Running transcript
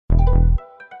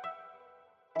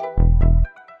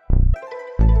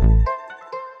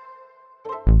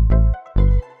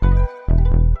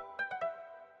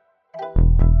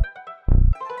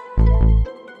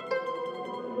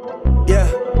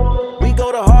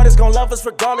Haters gon' love us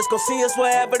regardless, gon' see us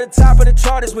wherever the top of the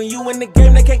chart is. When you in the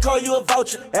game, they can't call you a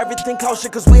vulture. Everything kosher,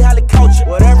 cause we highly cultured.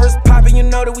 Whatever's poppin', you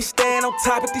know that we stand on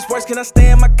top. If these words cannot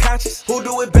stay in my conscience, who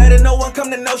do it better? No one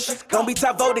come to notion. Don't be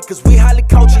top voted, cause we highly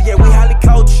cultured. Yeah, we highly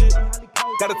cultured.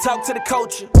 Gotta talk to the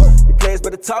culture. You players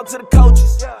better talk to the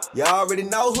coaches. You already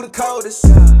know who the code is.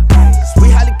 Cause we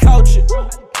highly cultured.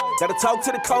 Gotta talk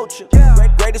to the culture.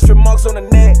 Greatest remarks on the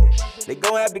net. They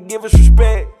gon' have to give us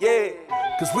respect. Yeah,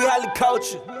 cause we highly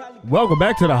cultured. Welcome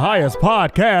back to the highest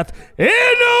podcast in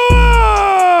the world.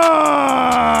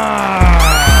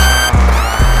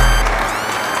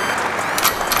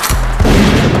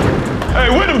 Hey,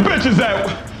 where the bitches at?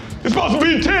 It's supposed to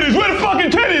be titties. Where the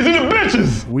fucking titties and the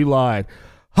bitches? We lied.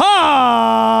 Highly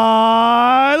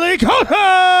cultured.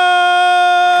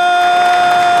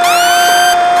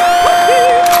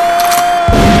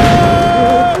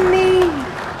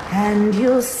 And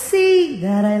you'll see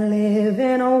that I live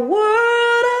in a world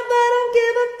of I don't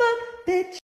give a fuck,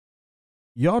 bitch.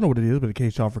 Y'all know what it is, but in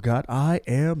case y'all forgot, I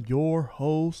am your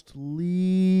host,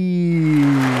 Lee.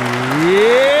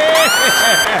 Yeah.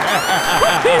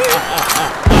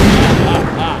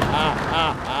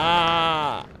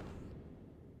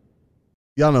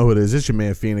 Y'all know who it is. It's your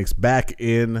man Phoenix back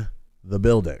in the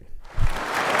building.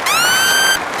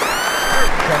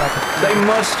 They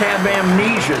must have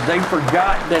amnesia. They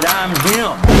forgot that I'm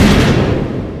him.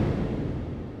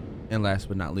 And last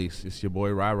but not least, it's your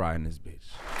boy Rai in this bitch.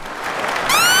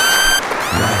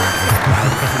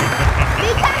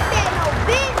 Bitch, I stand no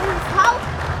business,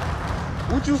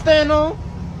 ho. What you stand on?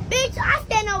 Bitch, I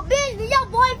stand no business. Your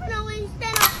boyfriend don't let you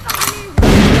stand on fucking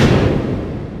business.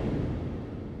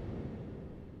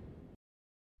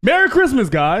 Merry Christmas,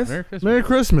 guys. Merry Christmas. Merry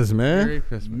Christmas, man. Merry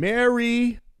Christmas.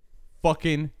 Merry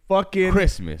fucking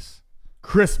Christmas.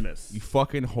 You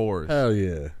fucking whores. Hell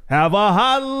yeah. Have a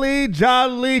holly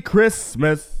jolly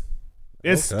Christmas.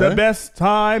 It's Okay. the best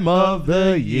time of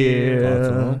the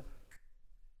year.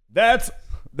 That's it.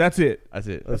 That's it.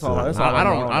 That's all. That's all. I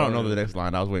don't know the next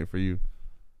line. I was waiting for you.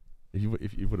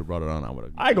 If you would have brought it on, I would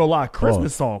have. I ain't gonna lie.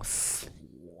 Christmas songs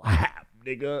slap,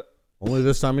 nigga. Only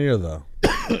this time of year, though.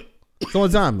 It's the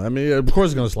only time. I mean, of course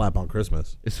it's going to slap on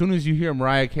Christmas. As soon as you hear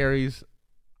Mariah Carey's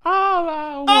All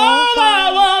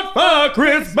I want for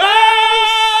Christmas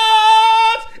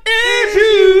is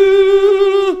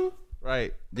you.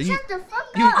 Right. Shut the fuck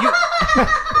up.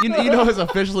 You know it's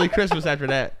officially Christmas after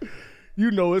that. You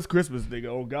know it's Christmas, nigga.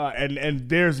 Oh God, and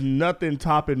there's nothing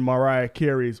topping Mariah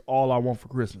Carey's "All I Want for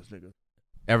Christmas," nigga.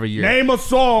 Every year. Name a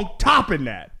song topping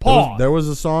that. Pause. There was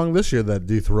a song this year that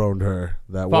dethroned her.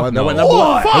 That Fuck one. no. That went number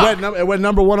one. Fuck. It went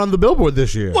number one on the Billboard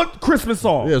this year. What Christmas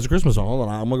song? Yeah, it's a Christmas song. Hold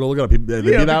on, I'm gonna go look it up. They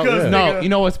beat out. because Yeah. No, you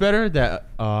know what's better? That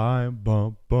I'm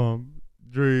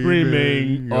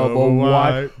dreaming of a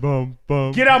white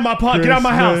Get out my pot. Get out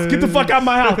my house. Get the fuck out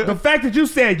my house. The fact that you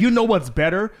said, you know what's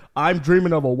better? I'm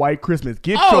dreaming of a white Christmas.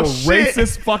 Get your shit.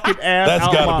 racist fucking ass That's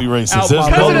out gotta my, be racist. out There's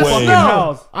my no motherfucking way.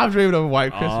 house. I'm dreaming of a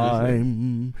white Christmas.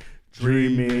 I'm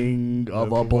dreaming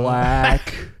of a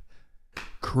black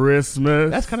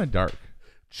Christmas. That's kind of dark.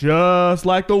 just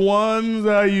like the ones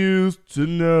I used to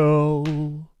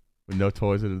know. With no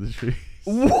toys under the tree.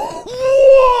 Whoa!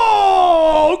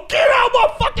 Get out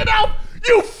my fucking house!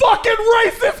 You fucking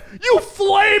racist! You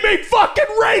flaming fucking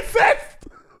racist!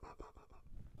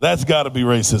 That's got to be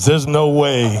racist. There's no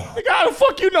way. Nigga, how the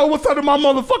fuck you know what's under my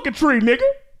motherfucking tree, nigga?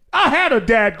 I had a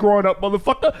dad growing up,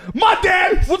 motherfucker. My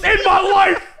dad was in my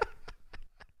life.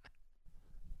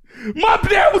 My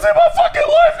dad was in my fucking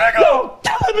life, nigga.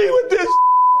 Killing me with this.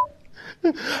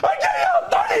 I gave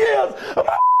out 30 years of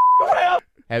my life.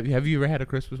 Have you ever had a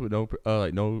Christmas with no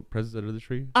presents under the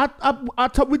tree?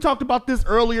 We talked about this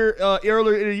earlier in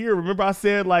the year. Remember I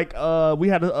said like we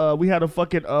had a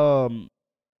fucking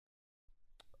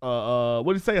what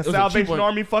did you say, a Salvation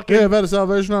Army fucking. Yeah, I've had a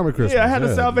Salvation Army Christmas. Yeah, I had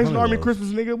a Salvation Army those.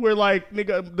 Christmas, nigga, where like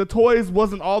nigga the toys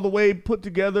wasn't all the way put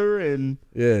together and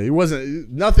Yeah, it wasn't.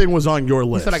 Nothing was on your You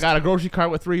list. said I got a grocery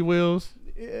cart with 3 wheels.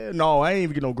 yeah, no, I ain't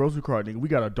even get no grocery cart, nigga. We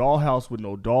got a dollhouse with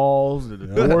no dolls. The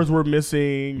doors were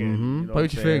missing. And, you know Play what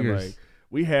with I'm your saying? fingers. Like,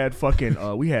 we had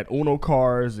fucking we had Uno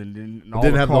cars and then all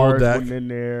didn't the have the whole cards deck. wasn't in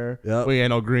there. Yep. We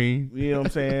ain't no green. You know what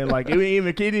I'm saying? Like it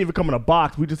didn't even come in a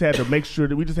box. We just had to make sure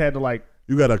that we just had to like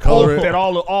You got to color that it.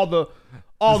 all the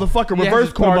fucking Yeah, reverse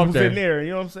just put 'em cards up was there. in there. You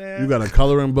know what I'm saying? You got a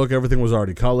coloring book. Everything was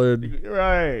already colored. You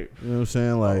right. know what I'm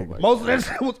saying? Like Most of that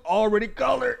shit was already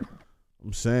colored.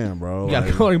 I'm saying, bro. You got a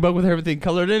like, coloring book with everything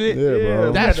colored in it? Yeah, bro.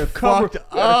 we That's had to cover,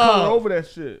 fucked we had to cover up. over that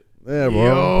shit. yeah, bro.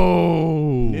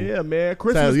 Yo. Yeah, man.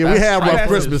 Christmas. Yeah, we had I rough had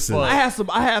Christmases.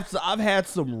 I've had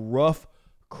some rough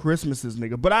Christmases,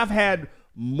 nigga. But I've had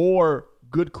more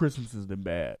good Christmases than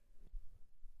bad.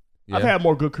 I've had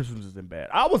more good Christmases than bad.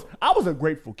 I was a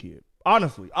grateful kid.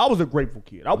 Honestly, I was a grateful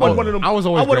kid. I wasn't one of them. I was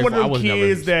always one of grateful. them I was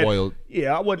kids never that. spoiled.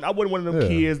 Yeah, I wasn't one of them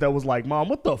kids that was like, "Mom,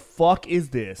 what the fuck is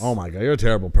this?" Oh my god, you're a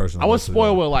terrible person. I was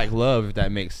spoiled with like love, if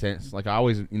that makes sense. Like I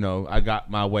always, I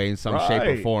got my way in some shape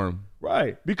or form.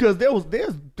 Right, because there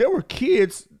were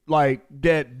kids like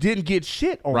that didn't get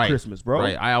shit on Christmas, bro.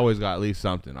 Right, I always got at least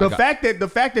something. The fact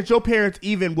that your parents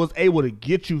even was able to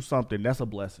get you something, that's a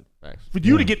blessing. Thanks. For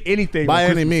you to get anything by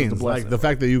on any Christmas is a means, blessing, like the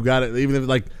fact that you got it, even if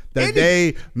like that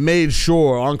they made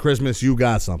sure on Christmas you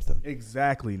got something.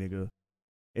 Exactly, nigga. Like,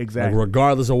 Exactly.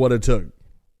 regardless of what it took.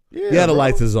 Yeah, the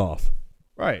lights is off.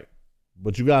 Right.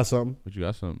 But you got something.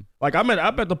 Like I've been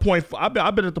at the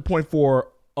point for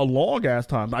a long ass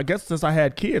time. I guess since I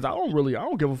had kids, I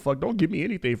don't give a fuck. Don't give me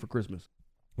anything for Christmas.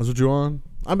 That's what you on?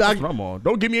 That's what I'm on.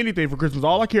 Don't give me anything for Christmas.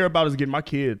 All I care about is getting my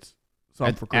kids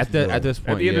something for Christmas. At this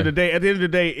point, at the end of the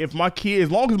day, if my kids,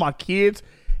 as long as my kids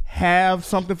have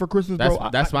something for Christmas,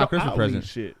 that's my Christmas present.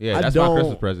 Shit. Yeah, that's my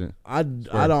Christmas present. I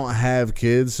don't have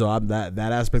kids, so I'm that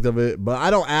aspect of it. But I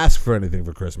don't ask for anything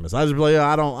for Christmas. I just be like,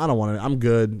 I don't want it. I'm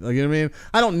good. Like, you know what I mean?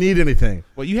 I don't need anything.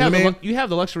 Well, you have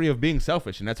the luxury of being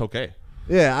selfish, and that's okay.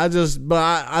 Yeah, I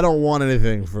don't want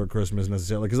anything for Christmas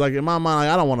necessarily, because like in my mind,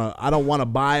 like, I don't want to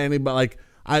buy anybody. Like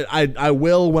I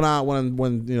will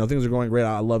when things are going great.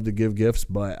 I love to give gifts,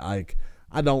 but like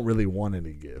I don't really want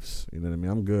any gifts. You know what I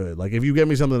mean? I'm good. Like if you get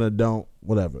me something that don't,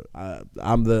 whatever. I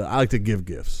like to give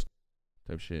gifts.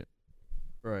 Type shit.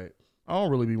 Right. I don't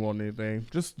really be wanting anything.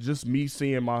 Just me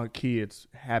seeing my kids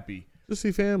happy. Just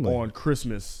see family on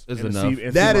Christmas is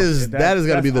enough. That is got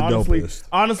to be the dopest.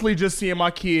 Honestly, just seeing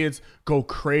my kids go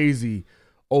crazy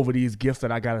over these gifts that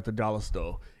I got at the dollar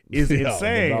store is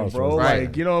insane, bro. Right.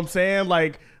 Like, you know what I'm saying?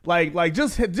 Like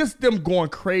just them going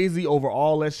crazy over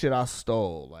all that shit I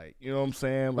stole. Like, you know what I'm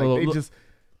saying? Like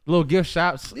little gift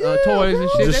shops, toys and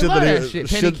shit. They love that shit.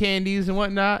 Penny candies and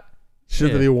whatnot.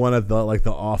 Shit that he won at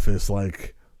the office,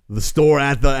 like the store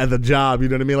at the job. You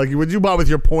know what I mean? Like what you bought with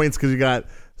your points because you got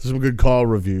some good call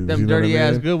reviews. Them dirty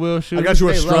ass Goodwill shoes. I got you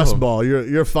a stress ball.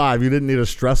 You're 5. You didn't need a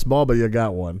stress ball, but you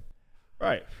got one.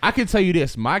 Right. I can tell you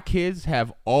this: my kids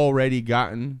have already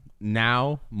gotten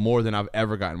now more than I've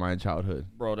ever gotten in my childhood.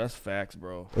 Bro, that's facts,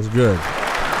 bro. That's good.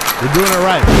 You're doing it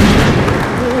right.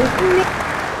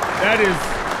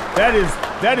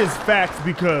 That is facts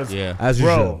because as you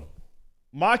should.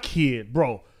 My kid,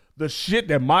 bro, the shit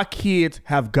that my kids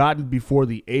have gotten before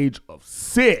the age of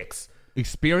 6.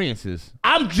 Experiences.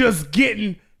 I'm just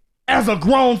getting as a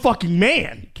grown fucking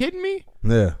man. Kidding me?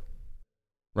 Yeah.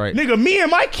 Right. Nigga, me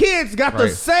and my kids got the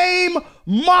same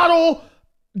model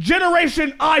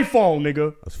generation iPhone,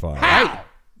 nigga. That's fine. How? Right.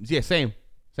 Yeah, same.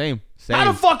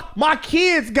 How the fuck my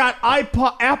kids got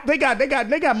iPod app? They got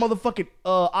motherfucking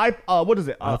what is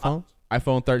it? iPhones?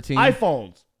 iPhone 13.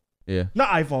 iPhones. Yeah. Not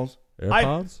iPhones.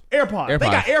 AirPods? AirPods. They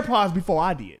got AirPods before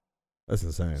I did. That's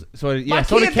insane. So did My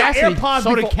Cassidy. kids got AirPods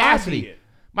So did before I Cassidy. did.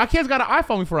 My kids got an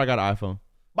iPhone before I got an iPhone.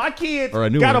 My kids Or a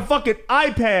new got one. a fucking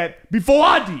iPad before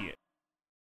I did.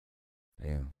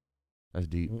 Damn. That's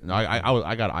deep. No,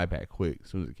 I got an iPad quick as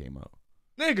soon as it came out.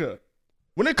 Nigga,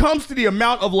 when it comes to the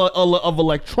amount of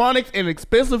electronics and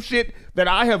expensive shit that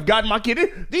I have gotten my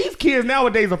kid, these kids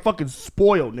nowadays are fucking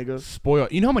spoiled, nigga.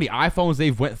 Spoiled. You know how many iPhones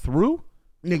they've went through?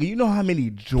 Nigga, you know how many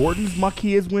Jordans my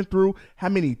kids went through? How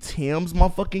many Tims my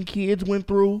fucking kids went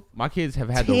through? My kids have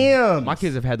had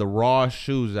the raw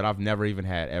shoes that I've never even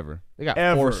had ever. They got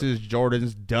Forces,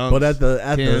 Jordans, Dunks. But at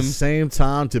the same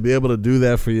time, to be able to do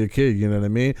that for your kid, you know what I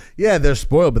mean? Yeah, they're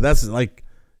spoiled, but that's like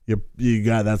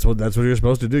that's what you're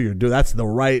supposed to do. That's the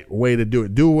right way to do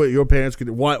it. Do what your parents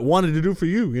wanted to do for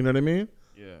you. You know what I mean?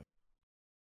 Yeah.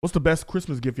 What's the best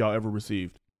Christmas gift y'all ever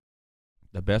received?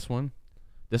 The best one?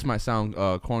 This might sound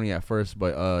corny at first,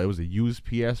 but it was a used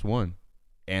PS1,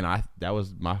 and that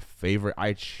was my favorite.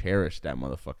 I cherished that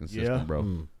motherfucking system,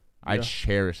 bro. I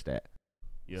cherished that.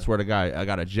 Yeah. Swear to God, I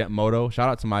got a Jet Moto. Shout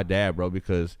out to my dad, bro,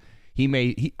 because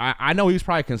I know he was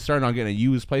probably concerned on getting a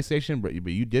used PlayStation, but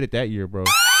you did it that year, bro.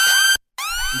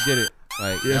 You did it.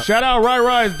 Like, shout out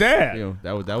Rai's dad. You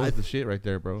know, that was the shit right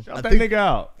there, bro. Shout that nigga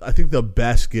out. I think the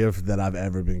best gift that I've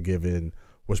ever been given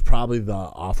was probably the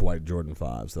Off-White Jordan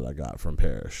 5s that I got from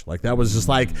Parrish. Like, that was just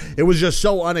like, it was just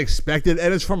so unexpected,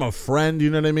 and it's from a friend, you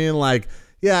know what I mean? Like,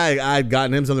 yeah, I'd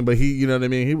gotten him something, but he, you know what I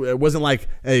mean? It wasn't like,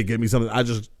 hey, give me something. I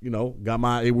just, we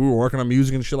were working on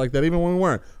music and shit like that, even when we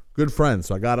weren't. Good friends.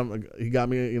 So I got him, he got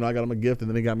me, I got him a gift, and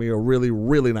then he got me a really,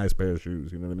 really nice pair of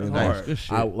shoes, you know what I mean? Nice. Good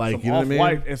shit. You know what I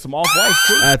mean? And some Off-Whites,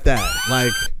 too. At that,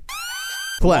 like,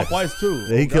 flex. Off-Whites, too.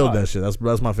 Yeah, he killed that shit.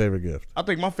 That's my favorite gift. I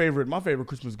think my favorite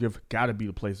Christmas gift got to be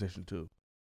the PlayStation 2.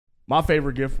 My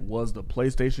favorite gift was the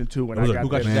PlayStation 2 when I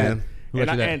got that shit.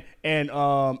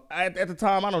 At the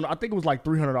time, I don't know. I think it was like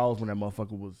 $300 when that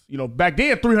motherfucker was. Back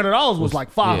then $300 was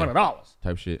like $500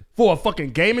 type shit for a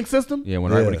fucking gaming system. Yeah,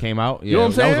 when it came out, you know what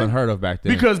I'm saying? That was unheard of back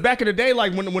then. Because back in the day,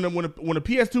 like when the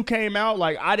PS2 came out,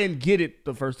 like I didn't get it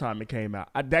the first time it came out.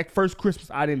 That first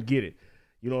Christmas, I didn't get it.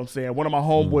 You know what I'm saying? One of my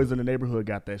homeboys in the neighborhood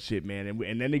got that shit, man,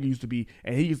 and that nigga used to be,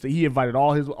 and he invited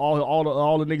all the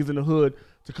niggas in the hood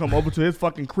to come over to his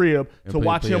fucking crib to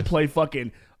watch him play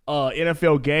fucking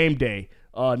NFL Game Day,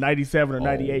 97 or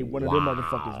 98, one of them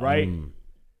motherfuckers, right?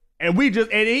 And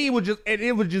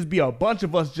it would just be a bunch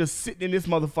of us just sitting in this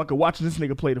motherfucker watching this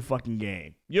nigga play the fucking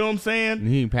game. You know what I'm saying? And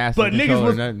he ain't passing but niggas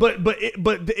was,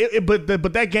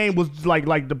 but that game was like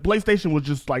the PlayStation was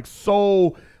just like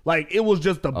so. Like, it was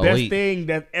just the best thing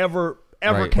that ever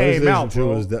came out,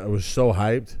 bro. It was so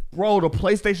hyped. Bro, the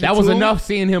PlayStation 2. That was enough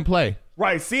seeing him play.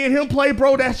 Right, seeing him play,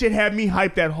 bro, that shit had me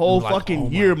hyped that whole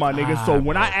fucking year, my nigga. So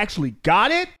when I actually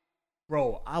got it,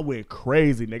 bro, I went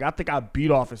crazy, nigga. I think I beat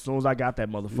off as soon as I got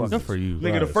that motherfucker. Good for you.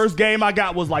 Nigga, the first game I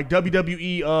got was like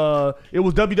WWE, it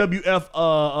was WWF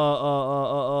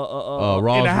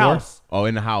in the house. Oh,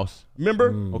 in the house. Remember?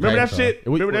 Remember that shit?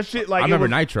 Remember that shit? Like, I remember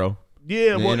Nitro.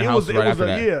 Yeah, well, it was in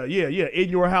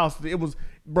your house. It was,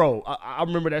 bro. I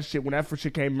remember that shit when that first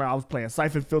shit came out. I was playing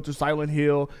Siphon Filter, Silent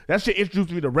Hill. That shit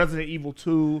introduced me to Resident Evil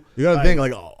 2. You gotta think,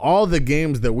 like, all the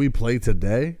games that we play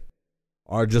today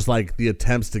are just like the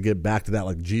attempts to get back to that,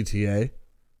 like GTA.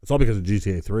 It's all because of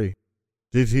GTA 3.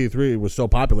 GTA 3 was so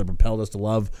popular, propelled us to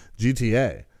love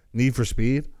GTA. Need for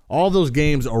Speed. All those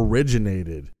games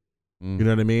originated. You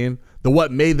know what I mean?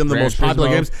 What made them the most popular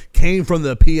games came from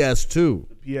the PS2.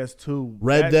 The PS2.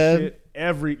 Red Dead. Shit,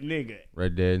 every nigga.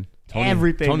 Red Dead.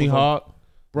 Everything. Tony Hawk.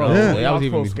 Bro, that was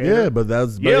even but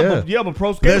that's but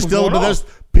Pro Skater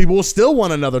people still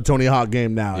want another Tony Hawk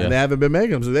game now, and they haven't been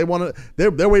making them. So they want to.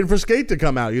 They're waiting for Skate to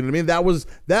come out. You know what I mean? That was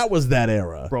that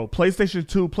era, bro. PlayStation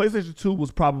 2. PlayStation 2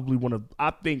 was probably one of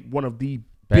the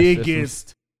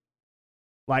biggest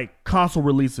like console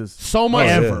releases so much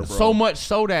ever, bro. So much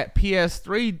so that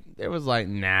PS3 it was like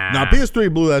nah.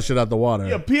 PS3 blew that shit out the water.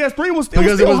 Yeah, PS3 was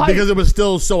because it was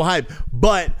still so hyped.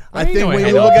 But I think when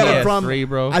you look at it from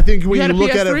bro. I think when you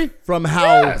look at it from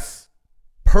how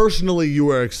personally you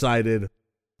were excited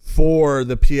for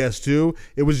the PS2,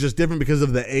 it was just different because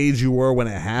of the age you were when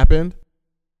it happened.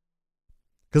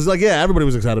 Because everybody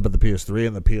was excited about the PS3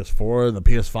 and the PS4 and the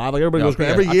PS5. Like everybody was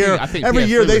crazy. Every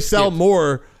year they sell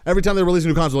more. Every time they release a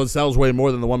new console, it sells way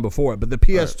more than the one before it. But the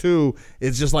PS2,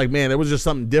 it's just like, man, it was just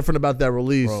something different about that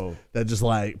release that just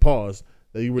like pause.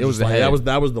 That you were just like,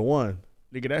 that was the one.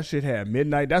 Nigga, that shit had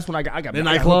Midnight. That's when I got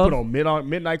Midnight Club. Put on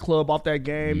Midnight Club off that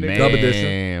game. Nigga. Dub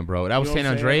edition, bro. That was San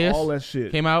Andreas. All that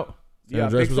shit came out. Yeah, San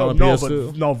Andreas was on the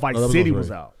PS2. No, Vice City was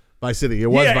out. Vice City, it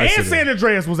was Vice City. And San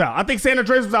Andreas was out. I think San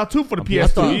Andreas was out too for the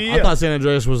PS2. I thought San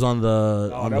Andreas was on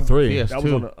the 3.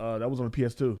 PS2. That was on the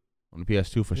PS2. On the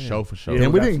PS2 for sure. Yeah,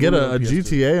 we didn't get a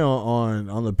GTA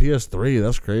on the PS3.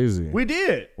 That's crazy. We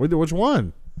did. Which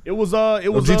one? It was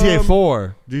GTA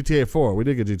 4. GTA 4. We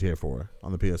did get GTA 4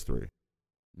 on the PS3.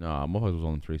 No, Motherfuckers was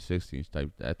on 360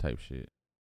 type shit.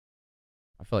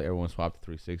 I feel like everyone swapped to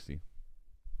 360.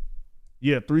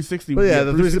 Yeah, 360. But the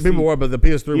 360 people were, but the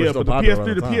PS3 was still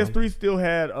popular. The PS3 still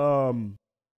had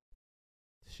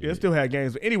it still had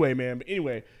games. But anyway, man.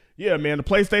 Yeah, man. The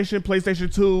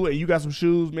PlayStation 2, and you got some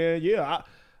shoes, man. I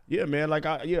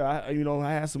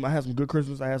had some good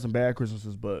Christmas. I had some bad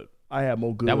Christmases, but I had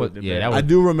more good than bad. I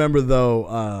do remember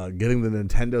though getting the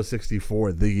Nintendo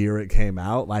 64 the year it came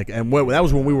out. Like, and that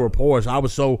was when we were poor. So I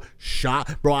was so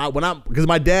shocked, bro. Because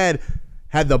my dad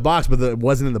had the box, but it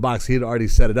wasn't in the box. He had already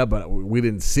set it up, but we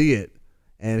didn't see it,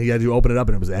 and he had to open it up,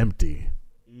 and it was empty.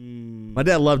 My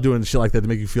dad loved doing shit like that to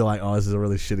make you feel like, oh, this is a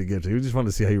really shitty gift. He just wanted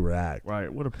to see how you react. Right?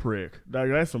 What a prick.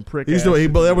 That's some prick.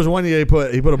 There was one year he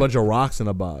put a bunch of rocks in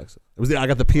a box. I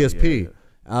got the PSP.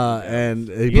 And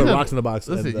he put rocks in the box.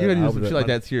 Listen, you're gonna do some shit like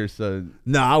that to your son.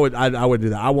 No, I would do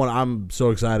that. I'm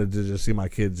so excited to just see my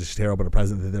kids just tear open a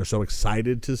present that they're so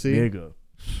excited to see. Nigga.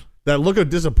 That look of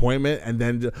disappointment, and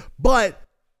then, but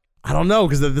I don't know,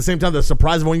 because at the same time, the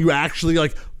surprise when you actually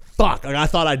like, fuck, like I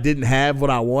thought I didn't have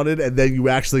what I wanted, and then you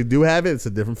actually do have it. It's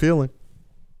a different feeling.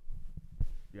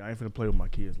 Yeah, I ain't finna play with my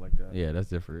kids like that. Yeah, that's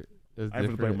different. I ain't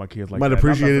finna play with my kids like that. Might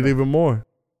appreciate it even more.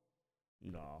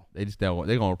 No, they're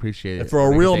gonna appreciate it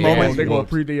for a real moment. They're gonna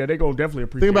definitely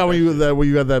appreciate. Think about when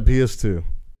you had that PS2.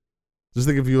 Just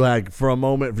think if you for a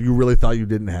moment, if you really thought you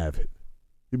didn't have it.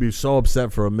 You'd be so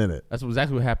upset for a minute. That's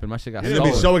exactly what happened. My shit got stolen.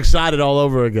 You'd be so excited all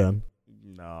over again.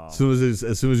 No. As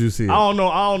soon as you see it. I don't know.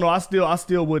 I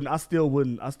still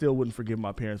wouldn't forgive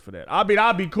my parents for that. I'd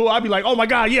be cool. I'd be like, oh my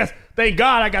God, yes, thank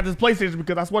God I got this PlayStation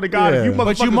because I swear to God, if you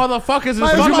But you motherfuckers is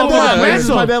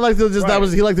my dad liked to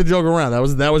just he liked to joke around.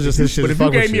 That was just his shit. But if you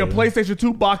gave me a PlayStation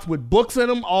 2 box with books in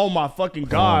them, oh my fucking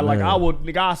God, like I would,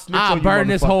 nigga, I'll snitch on you. burn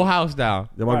this whole house down.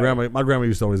 Yeah, my grandma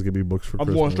used to always give me books for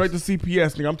Christmas. I'm going straight to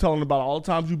CPS, nigga. I'm telling about all the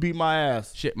times you beat my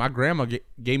ass. Shit, my grandma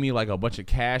gave me like a bunch of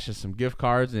cash and some gift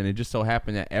cards, and it just so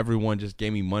happened that everyone just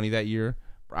gave me money that year.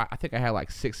 I think I had like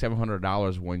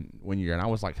 $600-700 one year, and I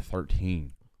was like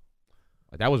 13.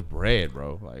 Like that was bread,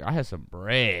 bro. Like I had some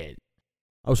bread.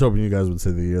 I was hoping you guys would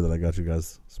say the year that I got you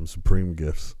guys some Supreme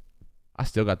gifts. I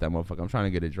still got that motherfucker. I'm trying to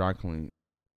get it dry clean.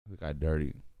 It got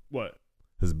dirty. What?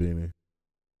 His beanie.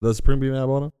 The Supreme beanie I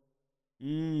bought him?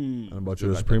 And I bought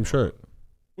you a Supreme shirt.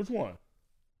 Which one?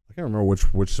 I can't remember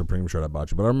which Supreme shirt I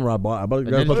bought you, but I remember I bought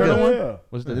you guys Ninja Turtle one? Yeah.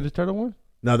 Was it the Ninja Turtle one?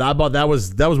 No, that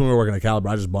was when we were working at Caliber.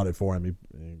 I just bought it for him.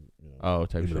 Type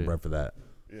He shit. did a rep for that.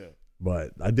 Yeah.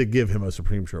 But I did give him a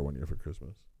Supreme shirt one year for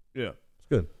Christmas. Yeah. It's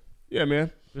good. Yeah,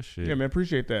 man. Good shit. Yeah, man.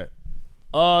 Appreciate that.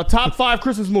 Top 5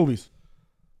 Christmas movies.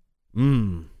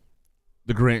 The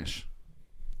Grinch.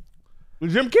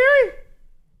 With Jim Carrey?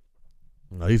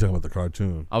 No, he's talking about the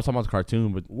cartoon. I was talking about the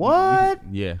cartoon, but What?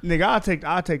 Yeah. Nigga,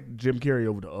 I'll take Jim Carrey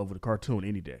over the cartoon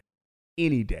any day.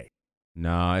 Any day.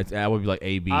 Nah, that would be like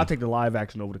AB. I'll take the live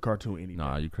action over the cartoon any day.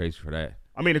 Nah, you crazy for that.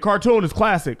 I mean, the cartoon is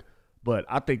classic, but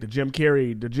I think the Jim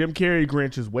Carrey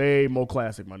Grinch is way more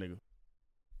classic, my nigga.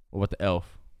 What about the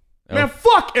Elf? Man,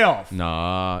 fuck Elf.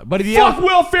 Nah, but the Fuck Elf.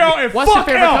 Will Ferrell and What's fuck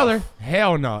your favorite Elf. color?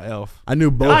 Hell no, Elf. I knew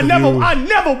both I of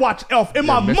never watched Elf in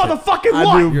my missing- motherfucking I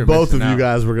life. knew both of you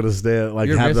guys were gonna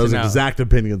You're have those missing out. exact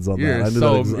opinions on You're that. I knew,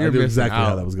 so- I you're knew missing exactly how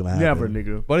out. that was gonna happen. Never,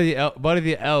 nigga. Buddy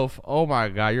the Elf. Oh my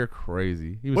God, you're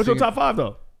crazy. He was What's your singing- top 5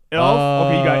 though? Elf.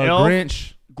 Okay, you got Elf.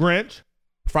 Grinch. Grinch.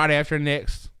 Friday After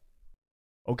Next.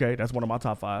 Okay, that's one of my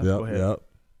top 5. Yep, Go ahead. yep.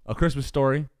 A Christmas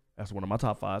Story. That's one of my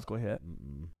top 5s. Go ahead.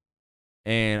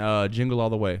 And Jingle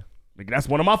All the Way. Nigga, that's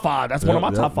one of my 5. That's one of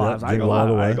my top 5s. I ain't Jingle All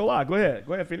the gonna lie. I Way. ain't gonna lie. Go ahead.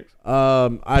 Go ahead, Phoenix.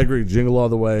 I agree. Jingle All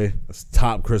the Way. That's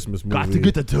top Christmas movie. Got to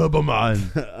get the Turbo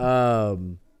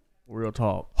Man. Real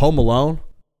talk. Home Alone.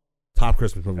 Top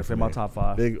Christmas movie. That's for in me. my top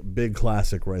 5. Big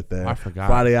classic right there. I forgot.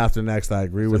 Friday After Next. I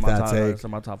agree with that take. That's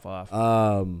in my top 5.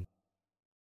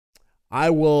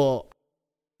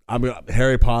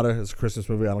 Harry Potter is a Christmas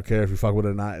movie. I don't care if you fuck with it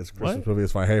or not. It's a Christmas movie.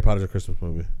 It's fine. Harry Potter's a Christmas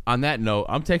movie. On that note,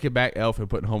 I'm taking back Elf and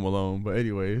putting Home Alone. But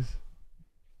anyways.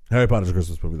 Harry Potter's a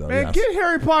Christmas movie, though. Man, yes. get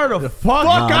Harry Potter the fuck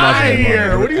Nah, I'm not out of saying here.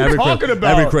 Potter. What are you Every talking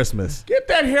about? Every Christmas. Get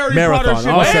that Harry Marathon. Potter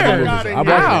shit All 7 movies. out of I here.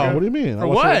 watched How? it. What do you mean? For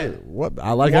what? What?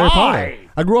 I like Harry Potter.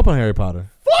 I grew up on Harry Potter.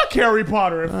 Fuck Harry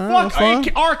Potter and that's fine.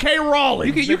 fuck R.K.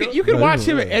 Rowling. You can watch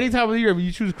him at any time of the year when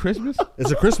you choose Christmas.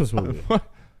 It's a Christmas movie.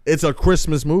 It's a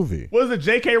Christmas movie. What is it,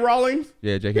 J.K. Rowling?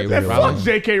 Yeah, J.K. Man, Rowling. fuck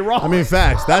J.K. Rowling. I mean,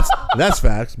 facts. That's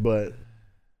facts. But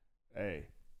hey,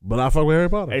 I fuck with Harry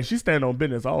Potter. hey, she stand on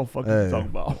business. I don't fuck what you Hey. talking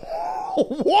about.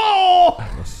 Whoa!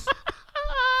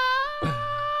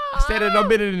 I said it. No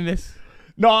better than this.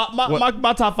 No,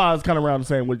 my top 5 is kind of around the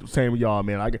same with y'all,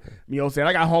 man. You know what I'm saying?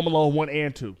 I got Home Alone 1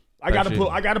 and 2. I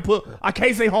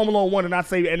can't say Home Alone 1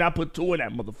 and not put 2 in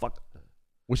that motherfucker.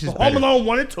 Which is Home better? Alone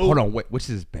 1 and 2. Hold on, wait. Which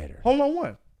is better? Home Alone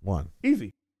 1. One.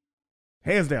 Easy.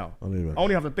 Hands down. I don't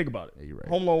even have to think about it. Yeah, you're right.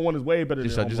 Home Alone 1 is way better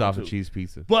Just than Home Alone off 2. of cheese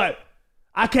pizza. But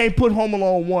I can't put Home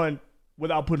Alone 1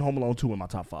 without putting Home Alone 2 in my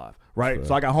top 5, right? Sure.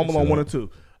 So I got Home Alone 1 and 2.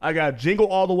 I got Jingle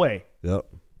All the Way. Yep.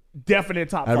 Definite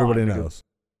top 5. Everybody nigga. knows.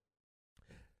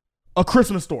 A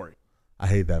Christmas Story. I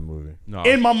hate that movie. No,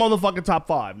 In my motherfucking top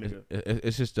 5, nigga.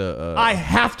 it's just a. I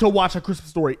have to watch A Christmas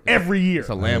Story every year. It's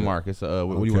a landmark. It's a.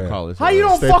 What do you want to call it? How you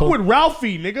don't Staple? fuck with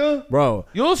Ralphie, nigga? Bro.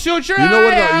 You'll shoot your You know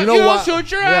what? eye out. You know You'll what? shoot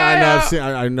your Yeah, eye I know.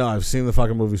 out. I know. I've seen the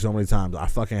fucking movie so many times. I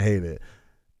fucking hate it.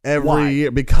 Every Why?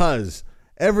 year because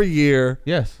every year.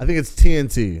 Yes. I think it's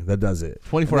TNT that does it.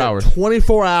 24 And that hours.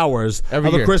 24 hours Every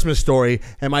of A year. Christmas Story,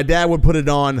 and my dad would put it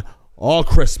on all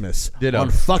Christmas. Ditto.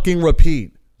 On fucking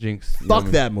repeat. Jinx. Fuck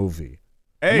that movie.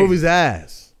 Hey. The movie's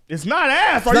ass. It's not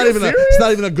ass. Are It's not you even serious? it's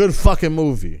not even a good fucking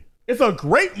movie. It's a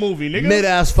great movie, nigga.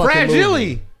 Mid-ass fucking Fragile.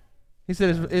 movie. He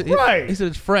said it's Right. He said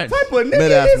it's French. What type of nigga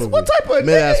Mid-ass is movie. What type of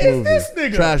Mid-ass nigga is movie. this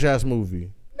nigga? Trash ass movie.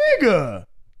 Nigga.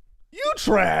 You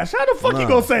trash. How the fuck you Nah.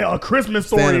 gonna say A Christmas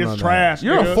Story Standing is on that. trash?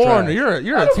 You're nigga? a foreigner. Trash.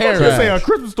 You're How a the fuck you terrorist. say A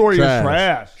Christmas Story is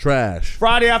trash? Trash.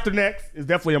 Friday After Next is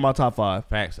definitely in my top 5.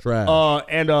 Facts. Trash.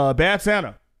 And Bad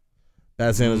Santa.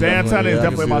 Bad Santa's Bad Santa is I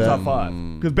can definitely in my see top that.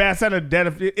 5. Because Bad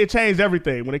Santa, it changed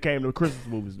everything when it came to Christmas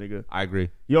movies, nigga. I agree.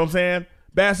 You know what I'm saying?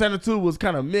 Bad Santa 2 was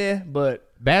kind of meh, but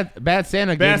Bad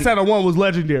Santa. Bad Santa 1 was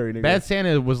legendary, nigga. Bad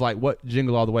Santa was like what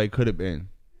Jingle All the Way could have been.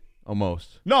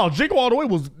 Almost. No, Jingle All the Way.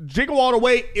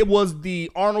 It was the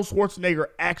Arnold Schwarzenegger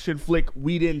action flick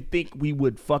we didn't think we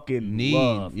would fucking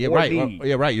love. Yeah, or right. need.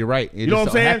 Yeah, right. You're right. You know what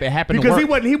I'm saying? It happened because to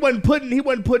work. he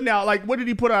wasn't putting out, like, what did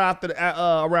he put out after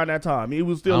around that time? He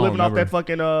was still living off that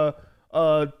fucking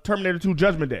Terminator 2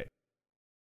 Judgment Day.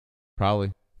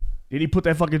 Probably. Then he put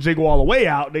that fucking Jingle All the Way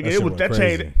out, nigga.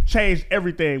 That changed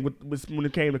everything when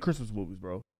it came to Christmas movies,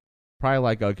 bro. Probably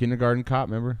like a Kindergarten Cop.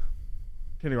 Remember?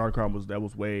 Kindergarten Cop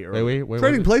was way early. Wait.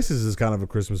 Trading Places is kind of a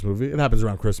Christmas movie. It happens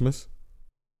around Christmas.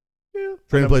 Yeah.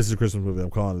 Trading Places is a Christmas movie. I'm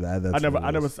calling it that. I never.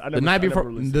 The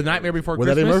Nightmare Before Was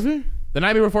Christmas. that a Murphy? The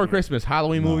Nightmare Before Christmas.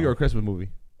 Halloween movie or a Christmas movie?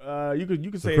 You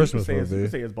could say Christmas you movie. could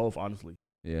say it's both, honestly.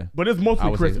 Yeah. But it's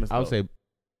mostly Christmas. I would say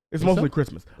it's mostly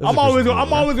Christmas. It's a I'm always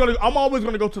Christmas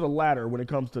gonna go to the latter when it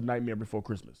comes to Nightmare Before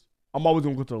Christmas. I'm always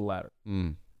gonna go to the latter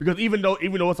because even though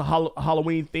it's a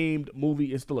Halloween themed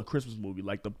movie, it's still a Christmas movie.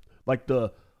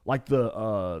 The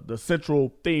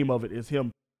central theme of it is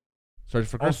him searching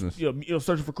for Christmas.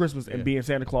 Searching for Christmas and being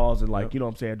Santa Claus and you know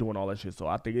what I'm saying, doing all that shit. So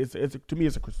I think it's to me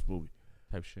it's a Christmas movie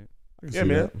Type shit. Yeah,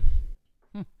 man.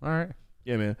 All right.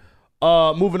 Yeah, man.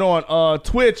 Moving on.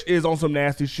 Twitch is on some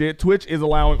nasty shit. Twitch is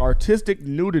allowing artistic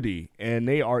nudity, and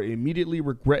they are immediately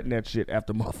regretting that shit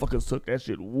after motherfuckers took that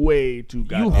shit way too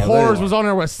goddamn. You whores was on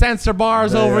there with sensor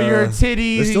bars over your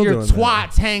titties and your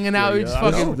twats hanging out. You just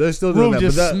fucking they're still doing room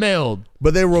that, just smelled.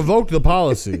 But they revoked the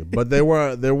policy. But they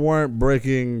weren't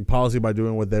breaking policy by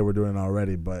doing what they were doing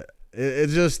already. But it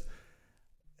just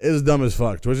is dumb as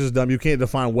fuck. Twitch is dumb. You can't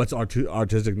define what's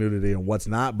artistic nudity and what's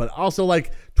not. But also,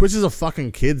 like, Twitch is a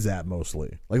fucking kids app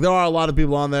mostly. Like, there are a lot of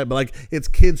people on there, but like, it's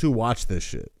kids who watch this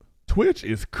shit. Twitch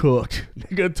is cooked,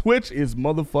 nigga. Twitch is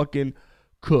motherfucking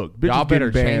cooked. Bitches Y'all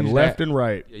better getting banned change left that. and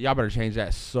right. Y'all better change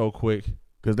that so quick.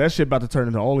 Cause that shit about to turn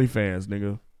into OnlyFans,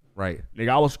 nigga. Right. Nigga,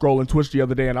 I was scrolling Twitch the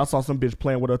other day and I saw some bitch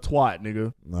playing with a twat,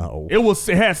 nigga. No.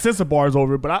 It had sensor bars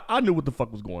over it, but I knew what the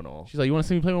fuck was going on. She's like, you want to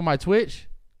see me play with my Twitch?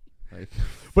 Like,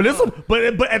 but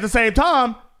at the same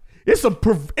time, it's some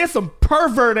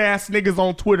pervert ass niggas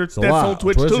on Twitter that's on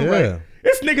Twitch too, right?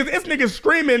 It's niggas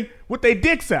screaming with their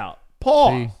dicks out.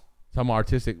 Pause. See, some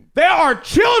artistic. There are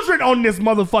children on this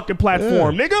motherfucking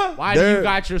platform, nigga. Why do you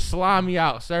got your salami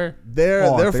out, sir?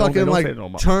 Their fucking like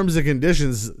terms and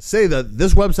conditions say that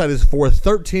this website is for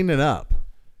 13 and up.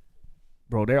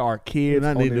 Bro, there are kids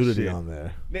not on need this nudity shit. on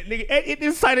there. Nigga,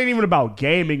 this site ain't even about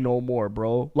gaming no more,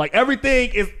 bro. Like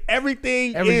everything has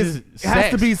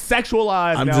to be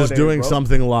sexualized. I'm nowadays, just doing bro.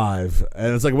 something live,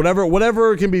 and it's like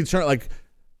whatever can be like.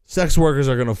 Sex workers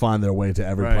are gonna find their way to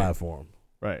every platform.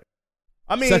 Right.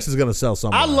 I mean, sex is gonna sell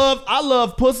something. I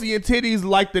love pussy and titties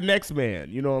like the next man.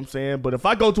 You know what I'm saying? But if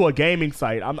I go to a gaming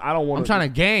site, I don't want. I'm trying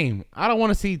to game. I don't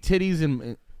want to see titties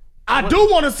and. I do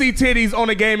want to see titties on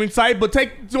a gaming site, but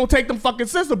don't take them fucking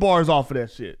sensor bars off of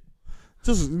that shit.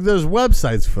 There's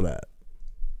websites for that.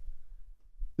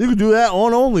 You can do that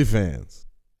on OnlyFans.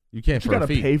 You can't. You gotta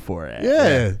pay for it.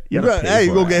 Yeah. You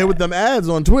go get hit with them ads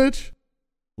on Twitch,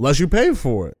 unless you pay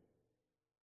for it.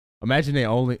 Imagine they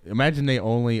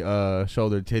only show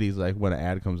their titties like when an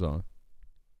ad comes on.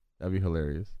 That'd be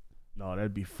hilarious. No,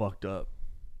 that'd be fucked up.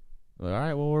 Like, all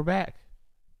right, well, we're back.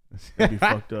 That'd be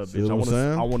fucked up,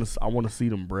 bitch. I want to see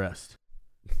them breasts.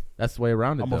 That's the way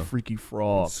around it. I'm a freaky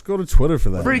frog. Just go to Twitter for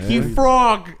that. Freaky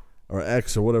frog or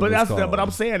X or whatever. But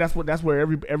I'm saying that's where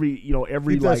every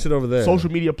Keep that shit over there. social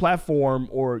media platform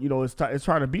or it's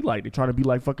trying to be like. They're trying to be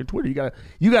like fucking Twitter.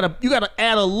 You gotta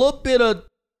add a little bit of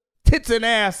tits and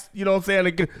ass. You know what I'm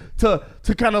saying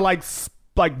to kind of like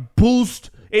boost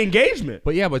engagement.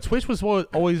 But Twitch was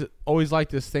always like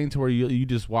this thing to where you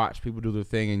just watch people do their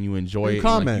thing and you enjoy it.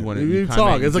 Comment. And you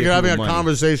talk. It's like you're having a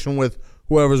conversation with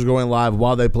whoever's going live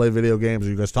while they play video games.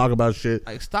 You guys talk about shit.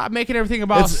 Like, stop making everything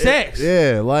about sex.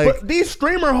 But these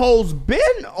streamer hoes been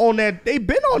on that. They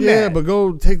been on that. Yeah, but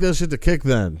go take that shit to Kick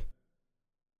then.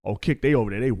 Oh, Kick, they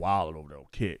over there. They wild over there on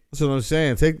Kick. That's what I'm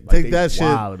saying. Take that shit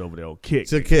wild over there on Kick.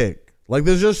 To Kick. Like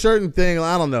there's just certain things.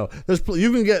 I don't know. There's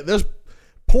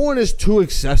porn is too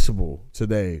accessible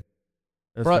today.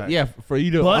 For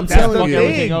you to. I'm telling you,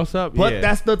 everything else up. But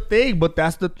that's the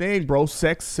thing, bro.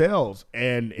 Sex sells,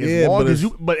 and as long as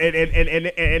you,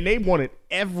 and they want it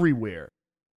everywhere.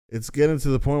 It's getting to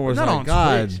the point where it's not like, on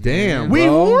God Twitch, damn, we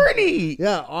bro. horny.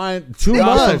 Yeah, on too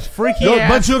much. Freaky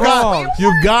but you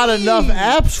got enough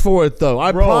apps for it though.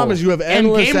 I promise you have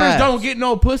endless and gamers apps. don't get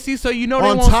no pussy, so you know they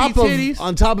won't see titties.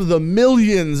 On top of the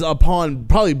millions upon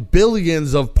probably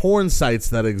billions of porn sites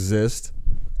that exist,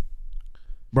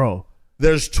 bro.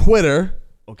 There's Twitter.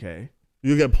 Okay,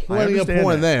 you get plenty of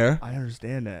porn there. I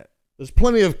understand that. There's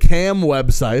plenty of cam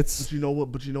websites. But you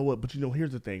know what?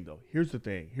 Here's the thing, though. Here's the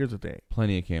thing.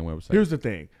 Plenty of cam websites. Here's the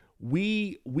thing.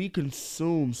 we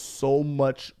consume so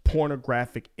much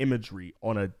pornographic imagery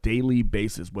on a daily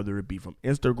basis, whether it be from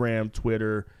Instagram,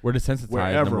 Twitter, We're desensitized.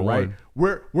 wherever, number right? one.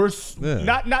 We're we're so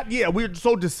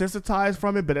desensitized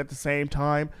from it, but at the same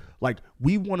time, like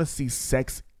we want to see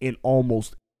sex in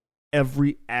almost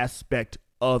every aspect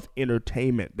of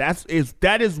entertainment. That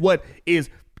is what is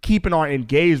keeping our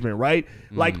engagement, right?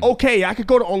 Like, okay, I could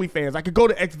go to OnlyFans, I could go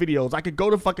to X videos, I could go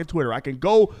to fucking Twitter, I could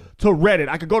go to Reddit,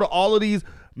 I could go to all of these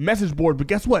message boards, but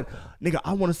guess what? Nigga,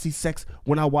 I want to see sex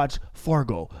when I watch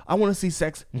Fargo. I want to see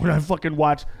sex when I fucking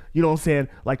watch, you know what I'm saying,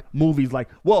 like movies. Like,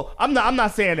 well, I'm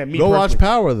not saying that me Go personally. watch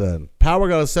Power then. Power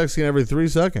got a sex scene every 3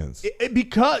 seconds.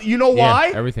 Because you know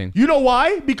why? Everything. You know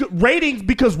why?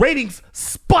 Because ratings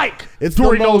spike It's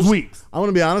during the most, those weeks. I'm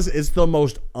gonna be honest. It's the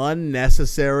most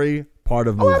unnecessary part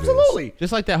of movies. Oh, absolutely.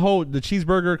 Just like that the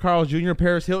cheeseburger Carl's Jr.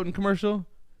 Paris Hilton commercial.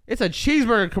 It's a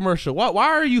cheeseburger commercial. Why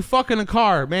are you fucking a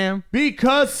car, man?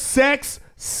 Because sex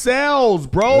sells,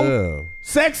 bro. Yeah.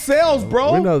 Sex sells,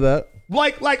 bro. We know that.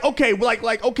 Like, okay,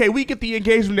 we get the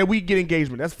engagement that we get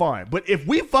engagement. That's fine. But if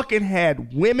we fucking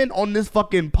had women on this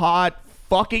fucking pod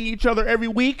fucking each other every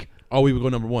week, Oh, we would go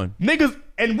number one. niggas,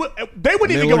 and they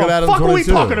wouldn't even Look give at a Adam fuck what we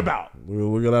 22. talking about.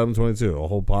 We got Adam 22, a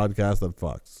whole podcast that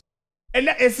fucks. And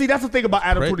see, that's the thing about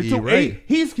Adam Pretty 22. right.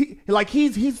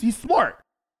 He's smart.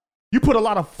 You put a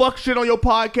lot of fuck shit on your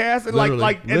podcast, and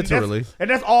Literally. and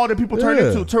that's all that people tune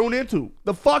Yeah. into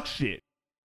the fuck shit.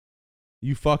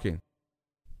 You fucking.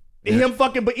 Him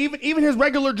fucking, but even his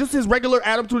regular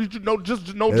Adam 22, no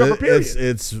jumper period.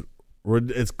 It's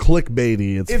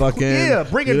clickbaity. It's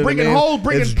fucking bringing you know what I mean? hoes,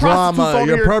 bringing it's prostitutes drama. on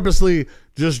You're here. purposely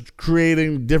just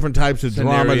creating different types of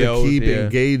drama to Scenarios, keep yeah.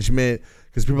 engagement.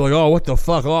 Because people are like, oh, what the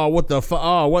fuck? Oh, what the fuck?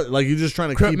 Oh, what? Like you're just trying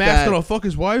to Crip keep Max that. gonna fuck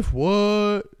his wife?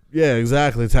 What? Yeah,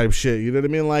 exactly. Type shit. You know what I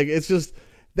mean? Like it's just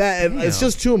that. And it's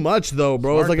just too much, though,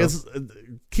 bro. Smart, it's like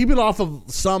keep it off of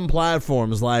some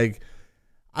platforms. Like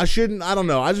I don't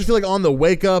know. I just feel like on the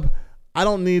wake up, I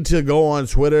don't need to go on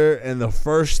Twitter and the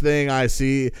first thing I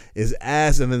see is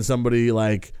ass and then somebody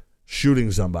like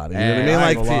shooting somebody. You know what I mean? I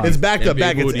ain't gonna Like lie. it's back to And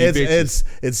back. big booty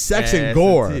It's sex and Ass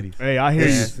gore. titties. Hey, I hear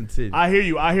Ass and you. titties. I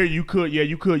hear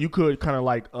you. You could kind of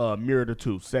like mirror the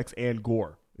two, sex and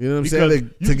gore. You know what I'm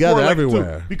saying? They together correlate the two.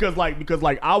 everywhere. Because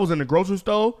I was in the grocery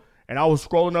store and I was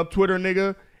scrolling up Twitter,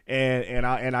 nigga, and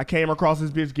I came across this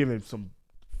bitch giving some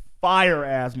fire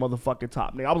ass motherfucking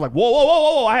top, nigga. I was like,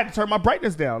 whoa! I had to turn my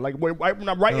brightness down, like right when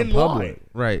I'm right in line,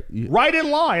 Right. right in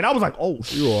line. I was like, oh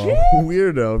You are shit! a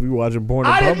weirdo if you watching porn.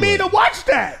 In I didn't public. mean to watch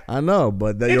that. I know,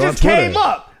 but that It you're just on Twitter. came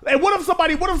up. And what if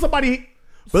somebody?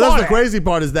 But that's saw the that? crazy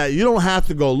part is that you don't have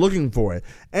to go looking for it.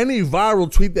 Any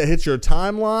viral tweet that hits your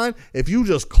timeline, if you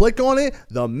just click on it,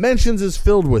 the mentions is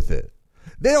filled with it.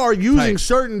 They are using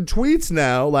certain tweets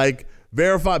now, like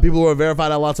verified people who are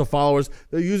verified, have lots of followers.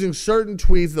 They're using certain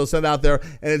tweets they'll send out there,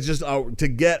 and it's just to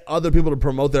get other people to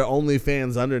promote their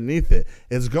OnlyFans underneath it.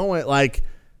 It's going like,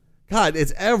 God,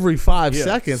 it's every 5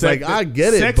 seconds. Like I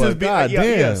get it, but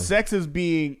goddamn, sex is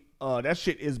being. That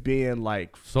shit is being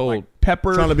like Sold. like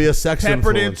peppered, Trying to be a sex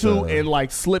peppered influencer. into and like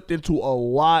slipped into a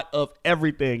lot of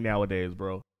everything nowadays,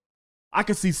 bro. I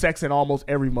can see sex in almost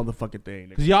every motherfucking thing.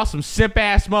 Nigga. Cause y'all some simp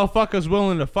ass motherfuckers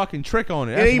willing to fucking trick on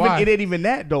it. That's It why. ain't even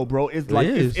that though, bro. It's like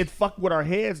is. it fucked with our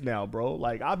heads now, bro.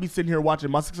 Like I'll be sitting here watching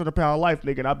my 600-pound life,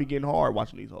 nigga, and I'll be getting hard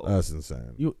watching these hoes. that's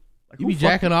insane. You Like, you who be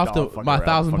jacking fucking- off No, I'm fucking my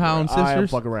around. 1,000-pound I am sisters.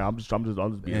 fucking around. I'm just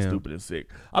being Damn. stupid and sick.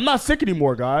 I'm not sick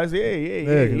anymore, guys.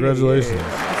 Yeah, Congratulations.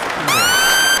 yeah.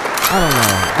 I don't know.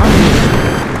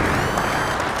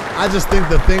 I just think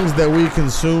the things that we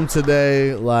consume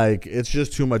today, like it's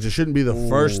just too much. It shouldn't be the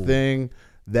first thing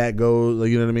that goes. Like,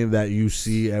 you know what I mean? That you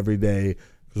see every day,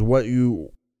 because what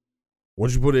you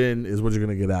put in is what you're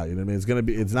gonna get out. You know what I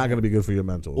mean? It's not gonna be good for your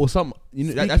mental. Well, some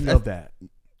Speaking of that,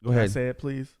 Go can I ahead. say it,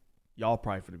 please? Y'all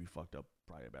probably finna be fucked up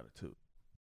probably about it too.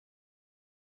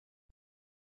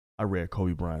 I read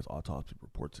Kobe Bryant's autopsy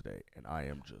report today, and I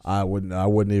am just. I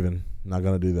wouldn't even. Not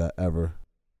gonna do that ever.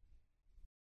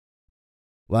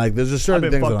 Like there's just certain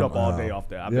I've been things fucked that up all day off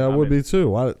that. I would be too.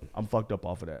 Why? I'm fucked up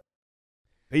off of that.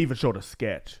 They even showed a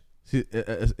sketch. See,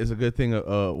 it's a good thing. What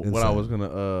I Insane. was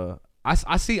gonna.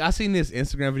 I seen this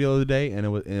Instagram video the other day, and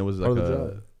it was like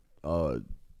a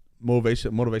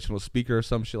motivational speaker or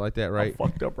some shit like that, right? I'm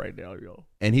fucked up right now, yo.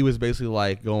 And he was basically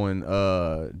like going,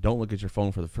 don't look at your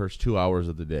phone for the first 2 hours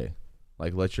of the day.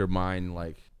 Like let your mind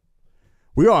like.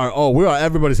 We are.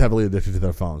 Everybody's heavily addicted to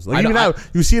their phones. Like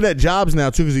you see it at jobs now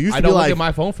too, because it used to I be don't like look at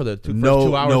my phone for the first 2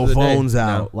 hours no of the day. phones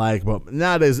out. No. Like, but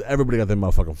nowadays everybody got their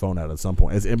motherfucking phone out at some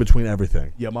point. It's in between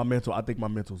everything. Yeah, I think my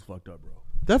mental's fucked up, bro.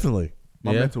 Definitely.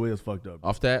 My mental is fucked up. Bro.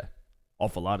 Off that.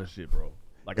 Off a lot of shit, bro.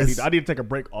 Like I need to take a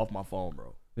break off my phone,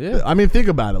 bro. Yeah. I mean, think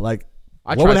about it. Like,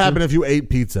 what would happen if you ate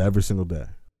pizza every single day?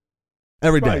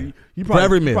 Every day. For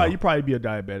every meal. You'd probably be a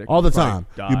diabetic. All the time.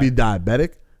 You'd be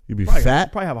diabetic. You'd be fat.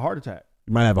 You'd probably have a heart attack.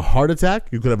 You might have a heart attack.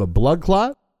 You could have a blood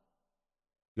clot.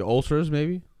 Your ulcers,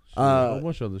 maybe? A whole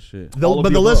bunch of other shit. But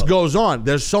the list goes on.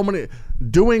 There's so many.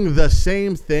 Doing the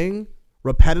same thing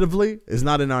repetitively is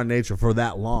not in our nature for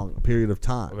that long a period of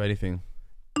time. Of anything.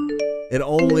 It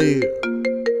only.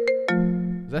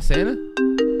 Is that Santa?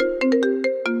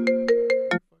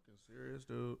 Fucking serious,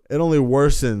 dude. It only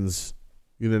worsens,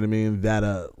 you know what I mean, that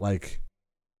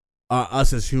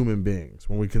us as human beings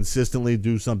when we consistently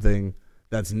do something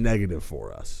that's negative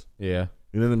for us. Yeah.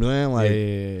 You know what I'm saying? Like,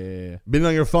 Yeah. being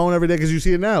on your phone every day because you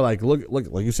see it now. Like, look,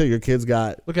 like you said, your kids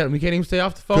got. Look at him. We can't even stay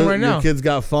off the phone right now. Your kids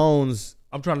got phones.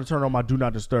 I'm trying to turn on my do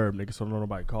not disturb, nigga, so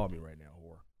nobody call me right now.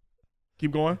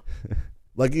 Keep going.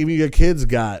 Like, even your kids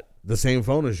got the same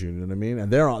phone as you. You know what I mean?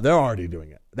 And they're already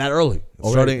doing it that early,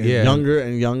 starting younger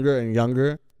and younger and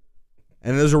younger.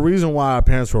 And there's a reason why our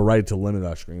parents were right to limit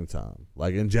our screen time.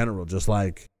 Like, in general, just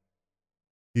like.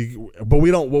 But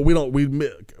we don't. Well,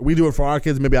 we do it for our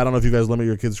kids. Maybe I don't know if you guys limit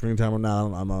your kids' screen time or not.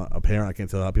 I'm a parent. I can't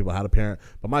tell how people how to parent.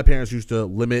 But my parents used to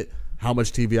limit how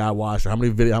much TV I watched or how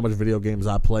much video games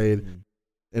I played,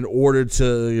 in order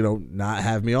to not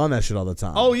have me on that shit all the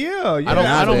time. Oh yeah.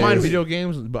 I don't mind video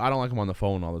games, but I don't like them on the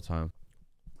phone all the time.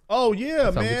 Oh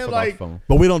yeah, man. Like,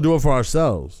 but we don't do it for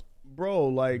ourselves, bro.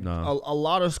 Like a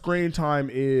lot of screen time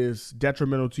is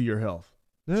detrimental to your health.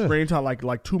 Yeah. Screen time,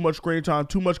 like too much screen time,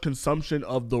 too much consumption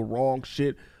of the wrong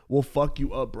shit will fuck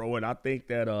you up, bro. And I think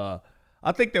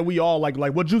that we all like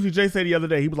what Juicy J said the other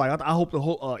day. He was like, I hope the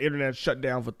whole internet shut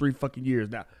down for 3 fucking years.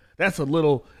 Now that's a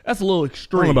little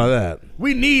extreme. I don't know about that.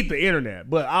 We need the internet,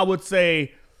 but I would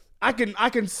say I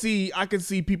can see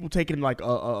people taking like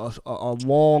a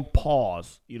long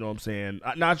pause. You know what I'm saying?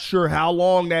 I'm not sure how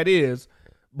long that is,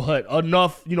 but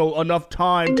enough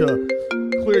time to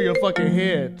clear your fucking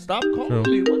head. Stop calling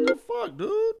me. What the fuck, dude?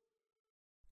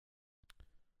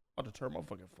 I'm about to turn my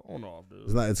fucking phone off, dude.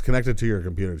 It's connected to your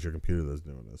computer. It's your computer that's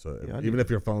doing it. So even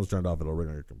if your phone's turned off, it'll ring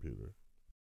on your computer.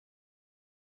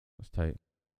 That's tight.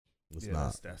 It's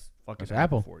not. That's fucking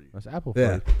Apple for you. That's Apple for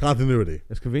Yeah, you. continuity.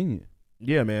 It's convenient.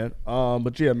 Yeah, man.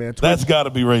 But yeah, man. That's got to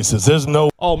be racist. There's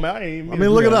no. Oh man, I ain't. I mean,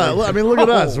 look at us. Look at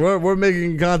us. We're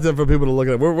making content for people to look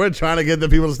at. We're trying to get the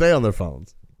people to stay on their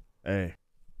phones. Hey,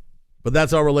 but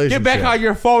that's our relationship. Get back on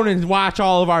your phone and watch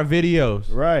all of our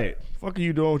videos. Right. Fuck are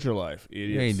you doing with your life,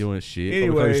 idiots? You ain't doing shit.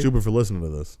 Anyway, you're stupid for listening to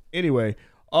this. Anyway,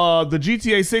 the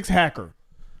GTA 6 hacker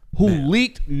who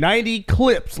leaked 90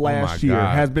 clips last year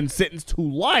has been sentenced to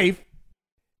life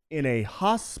in a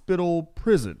hospital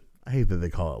prison. I hate that they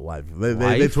call it life.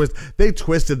 They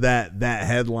twisted that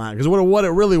headline because what it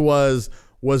really was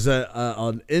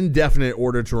an indefinite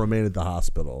order to remain at the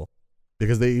hospital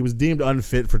because he was deemed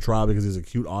unfit for trial because he's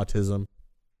acute autism.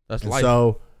 That's life.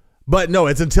 So, but no,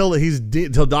 it's until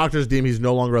doctors deem he's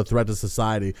no longer a threat to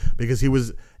society because he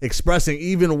was expressing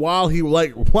even while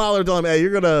they're telling him, hey,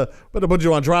 we're gonna put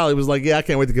you on trial. He was like, yeah, I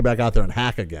can't wait to get back out there and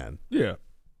hack again. Yeah,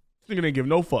 this nigga didn't give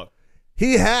no fuck.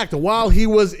 He hacked while he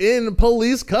was in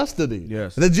police custody.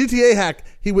 Yes. The GTA hack,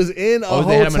 he was in a hotel.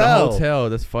 They had him in a hotel.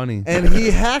 That's funny. And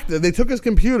he hacked it. They took his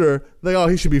computer.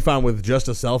 He should be fine with just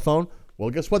a cell phone. Well,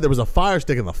 guess what? There was a Fire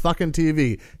Stick in the fucking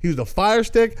TV. He used a Fire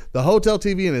Stick, the hotel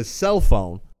TV, and his cell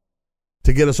phone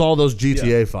to get us all those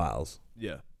GTA files.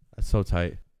 Yeah. That's so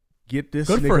tight. Get this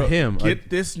good nigga, for him. Get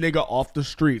this nigga off the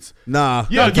streets. Nah.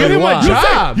 Yeah, give him a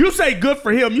job. You say good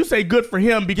for him. You say good for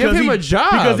him because give him a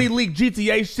job because he leaked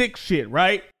GTA 6 shit,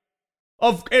 right?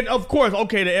 Of course,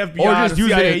 okay, the FBI or just the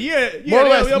using CIA, it. More or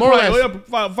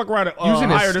less. Fuck around. Using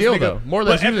his skill though. More or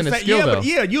less using his skill though.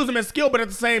 Use him as skill, but at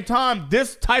the same time,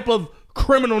 this type of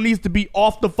criminal needs to be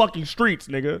off the fucking streets,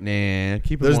 nigga. Nah,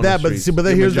 keep him There's on that, the but streets. see, but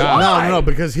then here's no,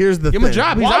 because here's the give thing. him a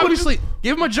job.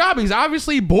 Give him a job. He's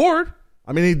obviously bored.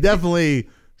 I mean, he definitely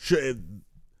should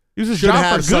use his job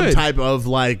have for some good. type of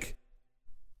like.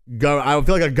 I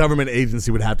feel like a government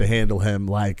agency would have to handle him,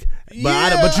 like.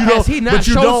 But you don't. Has he not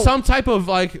shown some type of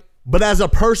like? But as a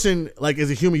person, like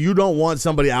as a human, you don't want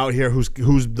somebody out here who's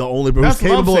the only who's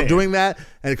capable of doing that,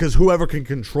 and because whoever can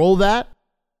control that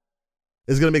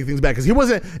is going to make things bad. Because he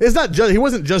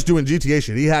wasn't just doing GTA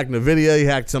shit. He hacked Nvidia. He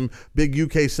hacked some big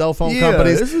UK cell phone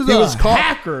companies. This is he was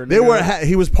hacker.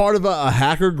 He was part of a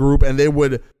hacker group, and they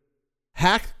would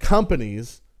hack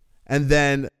companies and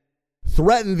then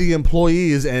threaten the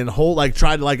employees and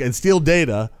try to and steal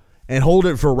data and hold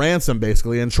it for ransom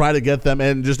basically, and try to get them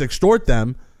and just extort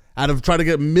them. Try to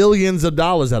get millions of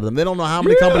dollars out of them. They don't know how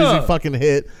many companies he fucking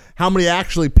hit, how many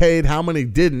actually paid, how many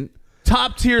didn't.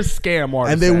 top tier scam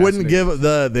artists. And they wouldn't give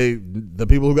the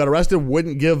people who got arrested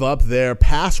wouldn't give up their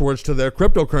passwords to their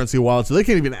cryptocurrency wallet, so they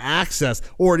can't even access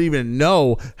or even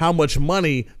know how much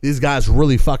money these guys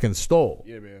really fucking stole.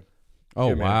 Yeah, man. Oh,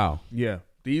 Yeah, man. wow. Yeah.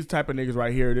 These type of niggas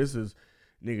right here, these is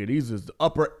the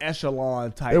upper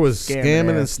echelon type. It was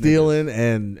scamming and stealing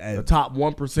niggas. and The top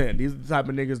 1%. These are the type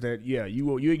of niggas that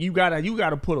you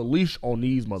gotta put a leash on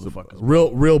these motherfuckers.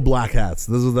 real black hats.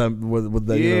 This is them with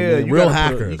the Yeah, you know what I mean? you Real gotta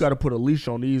hackers. You got to put a leash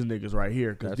on these niggas right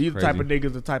here, because That's these crazy. type of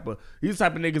niggas, these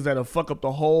type of niggas that'll fuck up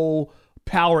the whole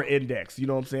power index. You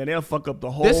know what I'm saying? They'll fuck up the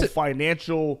whole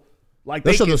financial. Like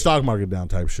They'll they shut can, the stock market down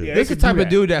type shit. Yeah, This they is the can type do of that.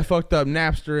 dude that fucked up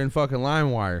Napster and fucking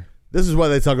LimeWire. This is why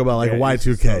they talk about like Yeah,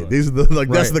 Y2K. These are the that's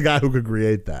Right. the guy who could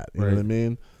create that. You know what I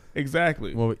mean?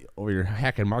 exactly. Well, over here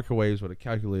hacking microwaves with a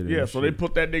calculator. Yeah, and so shit. they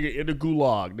put that nigga in the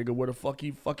gulag, nigga, where the fuck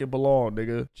he fucking belong,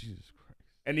 nigga. Jesus Christ.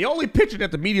 And the only picture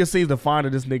that the media seems to find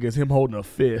of this nigga is him holding a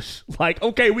fish. Like,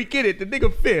 okay, we get it. The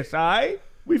nigga fish, all right?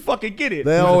 We fucking get it.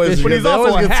 They always but get, he's they also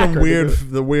always a get some hacker,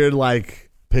 nigga. the weird like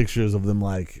pictures of them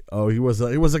like, oh, he was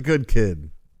a good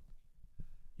kid.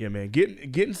 Yeah, man,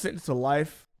 getting sentenced to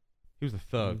life. He was a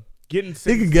thug. Getting He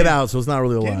sentenced can get out, so it's not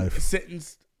really a Getting life.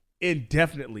 sentenced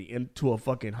indefinitely into a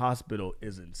fucking hospital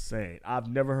is insane. I've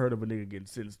never heard of a nigga getting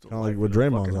sentenced to Kind of life like what in a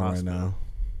Draymond's fucking on right hospital. now.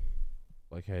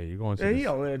 Like, hey, you're going to Yeah,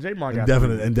 Draymond got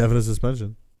Indefinite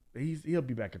suspension. he'll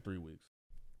be back in 3 weeks.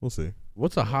 We'll see.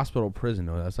 What's a hospital prison,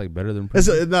 though? That's like better than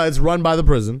prison. It's run by the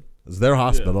prison. It's their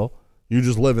hospital. You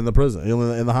just live in the prison,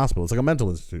 in the hospital. It's like a mental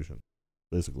institution,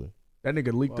 basically. That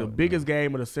nigga leaked the biggest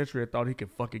game of the century and thought he could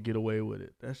fucking get away with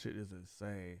it. That shit is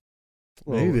insane.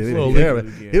 Well, he didn't Little even care. leak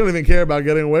again. He don't even care about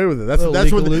getting away with it. That's what.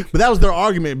 But that was their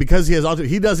argument, because he has autism.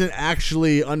 He doesn't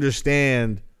actually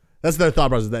understand. That's their thought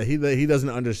process, that he doesn't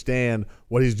understand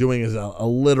what he's doing is a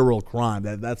literal crime.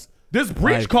 That's This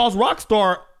breach like, cost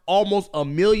Rockstar almost $5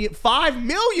 million $5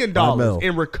 million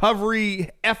in recovery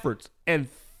efforts and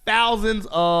thousands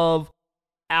of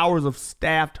hours of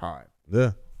staff time.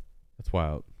 Yeah, That's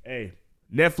wild. Hey,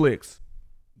 Netflix,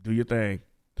 do your thing.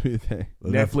 Do you think?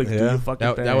 Netflix, do your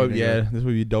fucking thing. That would, nigga. yeah. This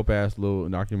would be a dope ass little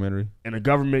documentary. And the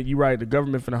government, you right, the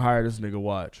government finna hire this nigga.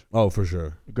 Watch. Oh, for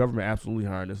sure. The government absolutely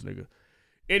hiring this nigga.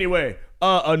 Anyway,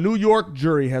 a New York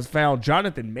jury has found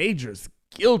Jonathan Majors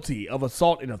guilty of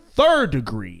assault in a 3rd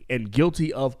degree and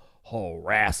guilty of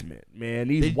harassment. Man,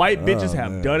 these white bitches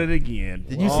have done it again.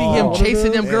 Did you see him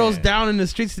chasing them girls down in the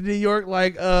streets of New York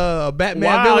like Batman?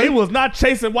 Wow, villain? he was not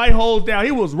chasing white hoes down.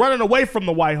 He was running away from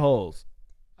the white hoes.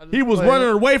 He was running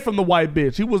away from the white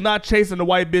bitch. He was not chasing the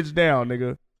white bitch down,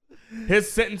 nigga. His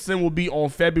sentencing will be on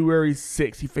February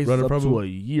 6th. He faces up to a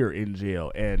year in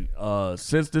jail. And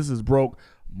since this is broke,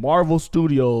 Marvel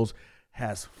Studios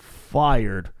has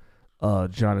fired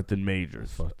Jonathan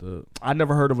Majors. Fucked up. I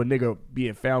never heard of a nigga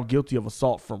being found guilty of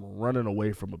assault from running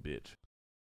away from a bitch.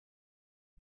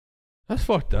 That's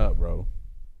fucked up, bro.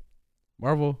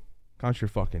 Marvel, count your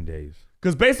fucking days.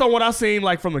 Because based on what I seen,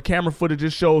 like from the camera footage,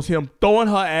 it shows him throwing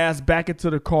her ass back into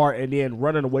the car and then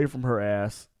running away from her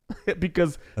ass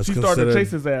because she started to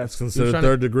chase his ass. It's considered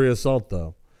 3rd degree assault,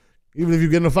 though. Even if you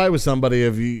get in a fight with somebody,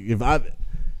 if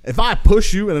I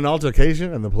push you in an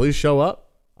altercation and the police show up,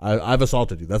 I've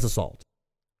assaulted you. That's assault.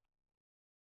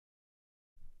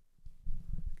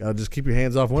 Gotta just keep your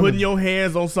hands off women. Putting your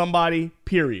hands on somebody,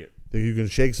 period. You can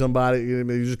shake somebody.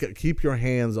 You just gotta keep your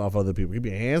hands off other people. Keep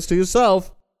your hands to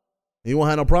yourself. You won't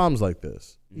have no problems like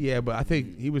this. Yeah, but I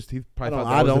think he probably thought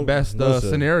I that was the don't- best listen.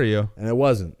 scenario. And it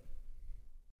wasn't.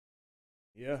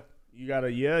 Yeah. You gotta,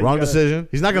 Wrong decision.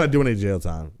 He's not going to do any jail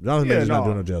time. Jonathan Majors not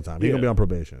doing no jail time. He's Yeah. going to be on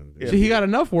probation. Yeah. See, he got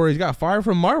enough where he's got fired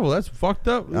from Marvel. That's fucked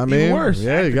up. I Even mean, worse.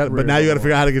 yeah, you got. But now you got to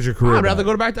figure out how to get your career. I'd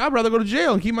rather back. I'd rather go to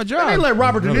jail and keep my job. They let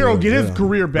Robert De Niro get his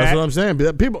career back. That's what I'm saying.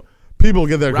 People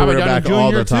get their Robert career Downey back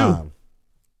all Jr. the too. time.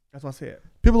 That's what I said.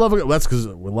 People love it. That's because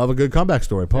we love a good comeback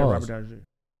story. Yeah, Pause. Robert Downey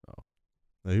Jr.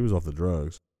 Yeah, he was off the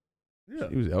drugs. Yeah.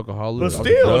 He was alcoholic. But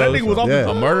still, that nigga was off Yeah.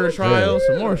 the a murder trial,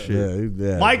 some more shit.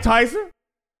 Yeah. Mike Tyson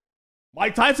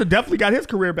definitely got his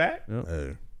career back.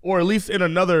 Hey. Or at least in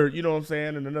another, you know what I'm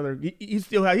saying, in another, he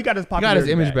still had, he got his He popularity got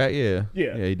his image back, yeah.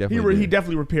 Yeah. He definitely He did.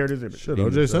 definitely repaired his image. Shit, He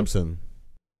O.J. was Simpson.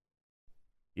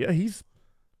 Yeah,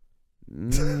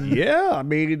 yeah, I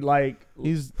mean, like,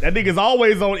 He's that nigga's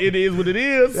always on It Is What It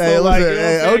Is. Hey, so, listen, like, you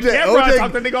know what I'm saying? Cameron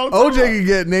talk that nigga all the time. OJ can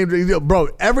get named. Bro,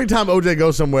 every time OJ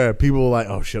goes somewhere, people are like,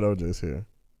 oh shit, OJ's here.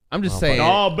 I'm just saying.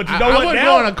 No, but you know I what? wouldn't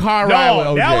Now, go on a car ride with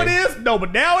OJ. now it is. No,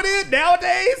 but now it is.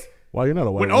 Nowadays, Why you're not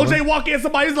a white when woman? OJ walk in,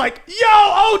 somebody's like, "Yo,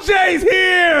 OJ's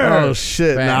here." Oh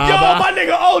shit, nah. Yo, but- my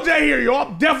nigga OJ here. Yo,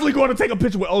 I'm definitely going to take a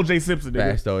picture with OJ Simpson, nigga.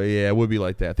 Facts though, yeah, it would be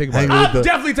like that. Think about Hang it. with I'm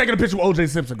definitely taking a picture with OJ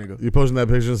Simpson, nigga. You posting that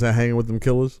picture and saying hanging with them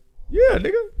killers? Yeah,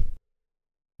 nigga.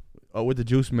 Oh, with the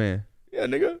Juice Man. Yeah,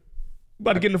 nigga.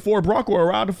 About to get in the Ford Bronco or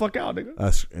ride the fuck out, nigga.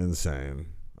 That's insane.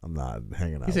 I'm not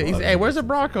hanging out. He said, hey, where's the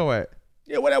Bronco at?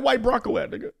 Yeah, where that white Bronco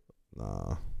at, nigga?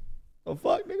 Nah. The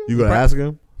fuck, nigga? You gonna ask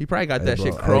him? He probably got that bro.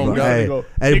 shit chromed up.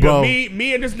 Hey, Nigga, bro.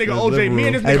 Me and this nigga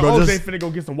OJ finna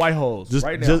go get some white holes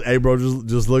right now. Hey, bro,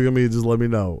 just look at me. Just let me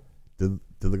know. Did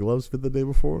the gloves fit the day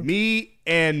before? Me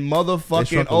and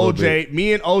motherfucking OJ.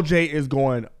 Me and OJ is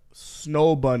going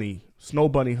snow bunny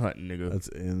hunting, nigga. That's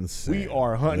insane. We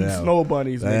are hunting snow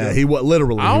bunnies, nigga. Yeah, he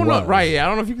literally. I don't know. Right? Yeah, I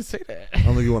don't know if you can say that. I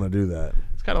don't think you want to do that.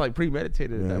 It's kind of like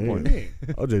premeditated at that point.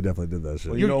 OJ definitely did that shit.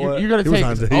 Well, you know what? You're gonna take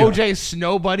OJ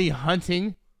Snowbunny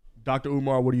Hunting. Dr.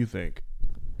 Umar, what do you think?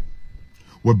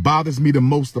 What bothers me the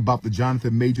most about the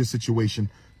Jonathan Major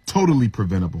situation, totally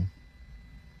preventable.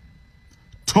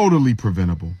 Totally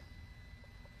preventable.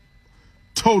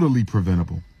 Totally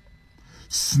preventable.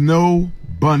 Snow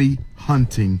bunny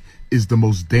hunting is the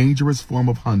most dangerous form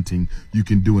of hunting you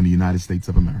can do in the United States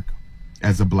of America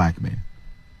as a black man.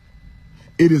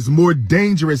 It is more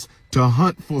dangerous to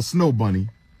hunt for a snow bunny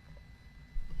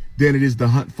than it is to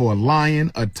hunt for a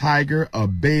lion, a tiger, a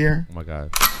bear. Oh my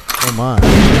God. Oh my.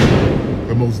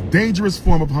 The most dangerous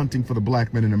form of hunting for the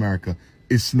black man in America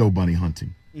is snow bunny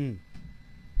hunting.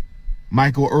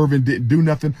 Michael Irvin didn't do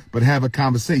nothing but have a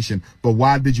conversation. But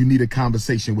why did you need a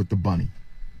conversation with the bunny?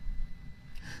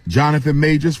 Jonathan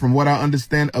Majors, from what I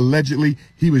understand, allegedly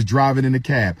he was driving in a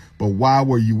cab. But why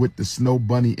were you with the snow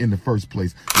bunny in the first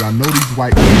place? Y'all know these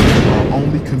white people are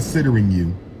only considering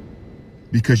you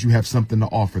because you have something to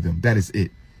offer them. That is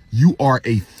it. You are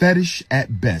a fetish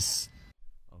at best.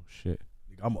 Oh shit.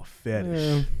 I'm a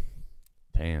fetish.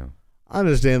 Damn. I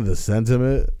understand the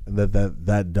sentiment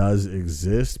that does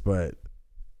exist, but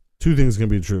two things can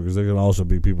be true because there can also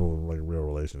be people in like real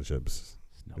relationships.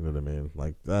 You know what I mean?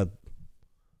 Like that.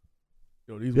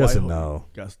 Yo, these yes white and holes. no.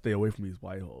 Gotta stay away from these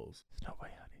white holes.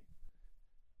 Snowbunny Hunting.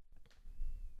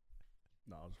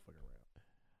 No, I'm just fucking around.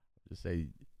 Just say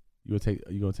you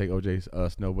gonna take OJ's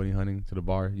Snowbunny Hunting to the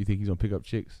bar. You think he's gonna pick up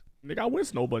chicks? Nigga, I went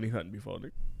snow bunny hunting before,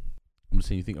 nigga. I'm just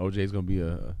saying, you think OJ's gonna be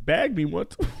a Bag me one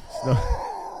too.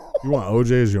 You want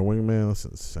OJ as your wingman? That's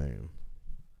insane.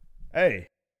 Hey.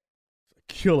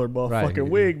 Killer motherfucking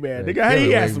wingman. Yeah, Nigga, hey,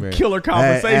 he had some killer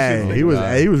conversations. Hey,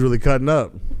 he was really cutting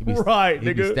up. Right, he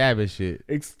nigga. be stabbing shit.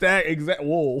 Exact.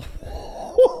 Whoa.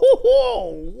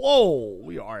 Whoa.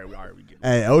 We are. We get it.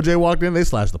 Hey, OJ walked in, they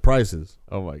slashed the prices.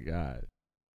 Oh my God.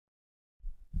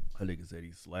 I think it said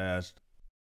he slashed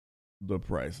the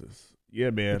prices. Yeah,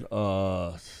 man.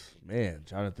 Man,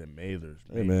 Jonathan Majors.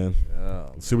 Hey, man. Yeah.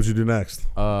 Let's see what you do next.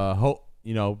 Tough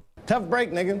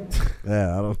break, nigga.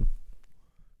 Yeah, I don't.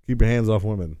 Keep your hands off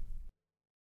women.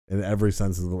 In every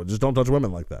sense of the word. Just don't touch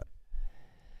women like that.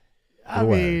 I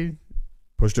mean,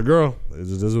 push the girl. It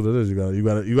just is what it is.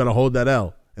 You gotta hold that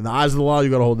L. In the eyes of the law, you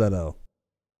gotta hold that L.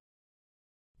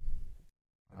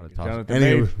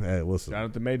 Hey, listen.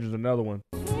 Jonathan Majors, another one.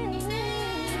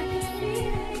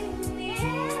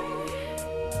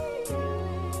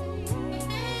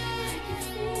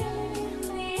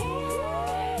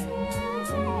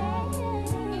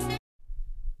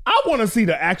 I want to see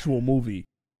the actual movie.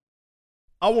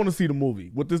 I want to see the movie.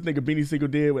 What this nigga Beanie Siegel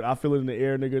did with "I Feel It in the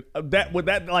Air," nigga.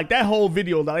 That whole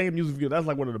video, that ain't music video. That's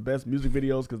like one of the best music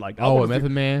videos because like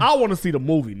Method Man. I want to see the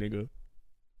movie, nigga.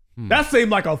 That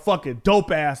seemed like a fucking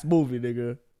dope ass movie,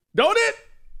 nigga. Don't it?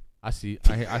 I see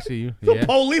you. The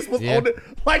police was on it.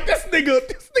 Like this nigga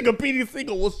Beanie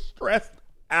Siegel was stressed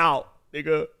out,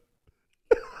 nigga.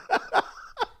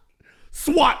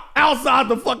 SWAT outside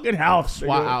the fucking house.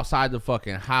 SWAT nigga. outside the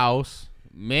fucking house.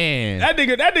 Man. That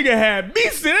nigga had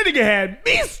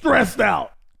me stressed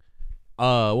out.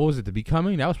 What was it? The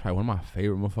Becoming? That was probably one of my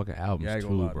favorite motherfucking albums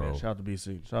too, bro. Man. Shout out to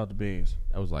BC. Shout out to Beans.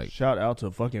 That was like shout out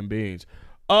to fucking Beans.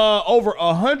 Over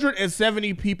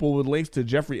 170 people with links to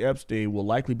Jeffrey Epstein will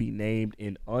likely be named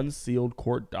in unsealed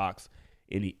court docs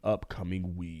in the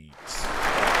upcoming weeks.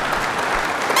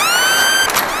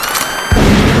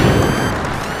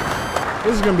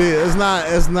 This is gonna be. It's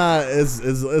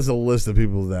a list of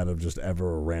people that have just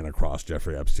ever ran across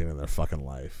Jeffrey Epstein in their fucking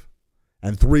life,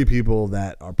 and 3 people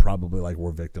that are probably like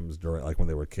were victims during like when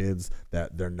they were kids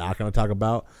that they're not gonna talk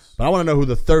about. But I want to know who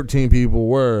the 13 people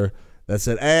were that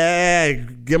said, "Hey,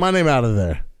 get my name out of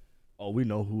there." Oh, we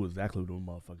know who exactly those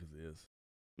motherfuckers is.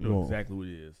 We know exactly who it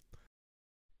is.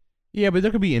 Yeah, but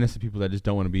there could be innocent people that just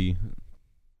don't want to be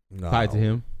tied to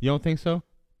him. You don't think so?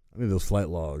 I need those flight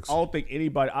logs. I don't think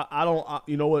anybody. I don't.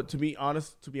 You know what? To be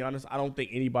honest, I don't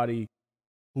think anybody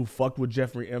who fucked with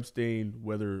Jeffrey Epstein,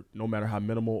 whether no matter how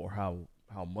minimal or how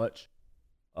much,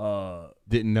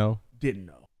 didn't know.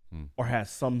 or has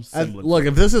some semblance. Look,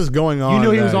 if this is going on, You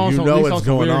knew he was on you some, know he's it's on some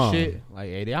going weird on. shit. Like,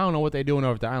 hey, I don't know what they doing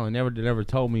over at the island. Never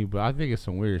told me, but I think it's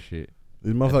some weird shit.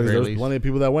 These motherfuckers, there's plenty of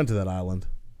people that went to that island.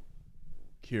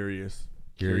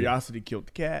 Curiosity killed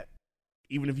the cat.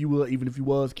 Even if you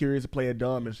was curious and playing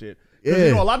dumb and shit.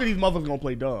 Yeah. A lot of these motherfuckers gonna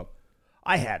play dumb.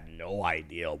 I had no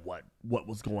idea what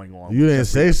was going on. You didn't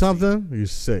say something? You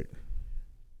sick.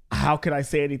 How could I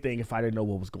say anything if I didn't know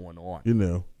what was going on? You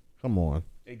knew. Come on.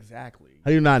 Exactly.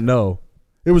 How you not know?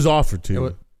 It was offered to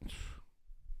you.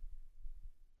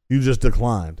 You just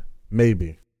declined.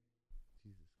 Maybe.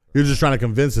 You're just trying to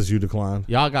convince us you declined.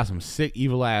 Y'all got some sick,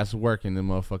 evil ass work in the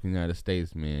motherfucking United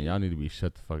States, man. Y'all need to be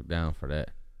shut the fuck down for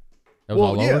that. That was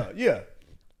all over? Yeah.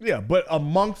 But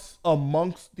amongst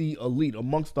the elite,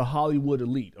 amongst the Hollywood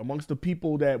elite, amongst the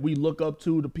people that we look up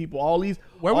to, the people, all these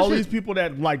people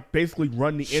that like basically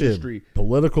run the industry,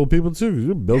 political people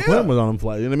too. Bill Clinton was on them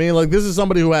flight. You know what I mean? Like this is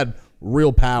somebody who had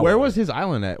real power. Where was his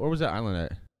island at? Where was that island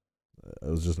at? It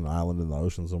was just an island in the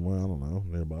ocean somewhere. I don't know,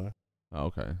 nearby. Oh,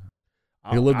 okay.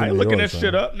 I ain't looking that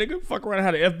shit up, nigga. Fuck around,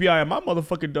 had the FBI in my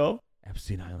motherfucking door.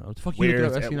 Epstein Island. What the fuck you looking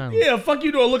up Epstein Island? Yeah, fuck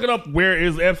you doing looking up where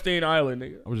is Epstein Island,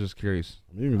 nigga. I was just curious.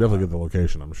 You can definitely get the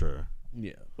location, I'm sure.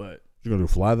 Yeah, but you gonna do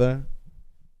fly there?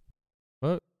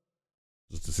 What?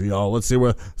 Just to see. Let's see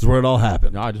where it all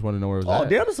happened. No, I just want to know where it was oh at.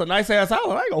 damn, it's a nice ass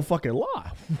island. I ain't gonna fucking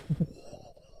lie.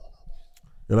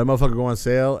 Yo, that motherfucker go on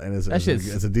sale and it's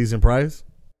a decent price.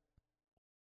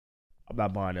 I'm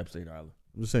not buying Epstein Island.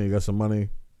 I'm just saying you got some money.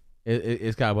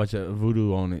 It's got a bunch of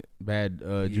voodoo on it. Bad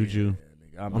juju.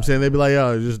 Nigga, I'm saying they'd be like,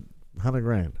 yo, just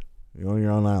 $100,000. You own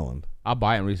your own island. I'll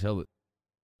buy it and resell it.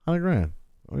 $100,000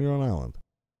 on your own island.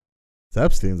 It's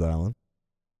Epstein's island.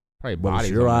 Probably But bodies.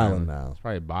 it's your on an island now. It's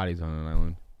probably bodies on an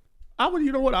island. I would.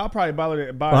 You know what? I'll probably buy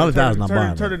it. $100,000 not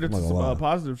buying turn it. it into I'm not some gonna lie.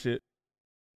 positive shit.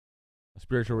 A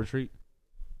spiritual retreat.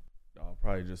 Oh,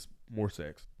 probably just more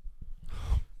sex.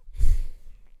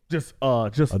 Just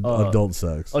adult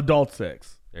sex. Adult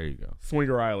sex. There you go.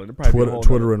 Swinger Island. It'd probably be a whole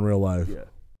Twitter nother- in real life. Yeah.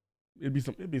 It'd be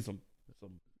some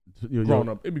You'll grown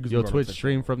up. It'd be You'll grown Twitch up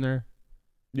stream from there.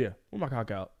 Yeah. With my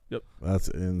cock out. Yep. That's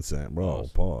insane, bro.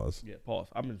 Pause. Yeah. Pause.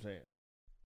 I'm just saying.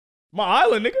 My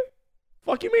island, nigga.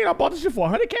 Fuck you mean? I bought this shit for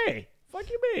 $100K. Fuck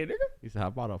you mean, nigga? He said I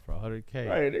bought it for $100K.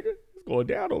 Hey, nigga. It's going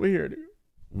down over here,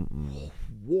 nigga.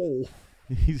 Whoa.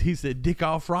 He said dick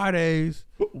out Fridays.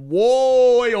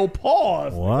 Whoa, yo,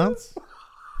 pause. What?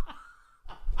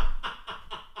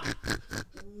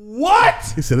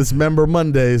 What? He said it's Member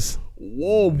Mondays.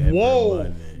 Whoa.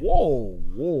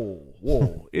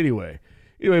 Anyway,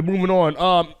 moving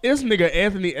on. This nigga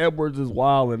Anthony Edwards is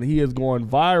wild, and he is going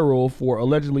viral for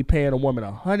allegedly paying a woman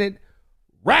 100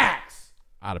 racks.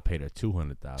 I'd have paid her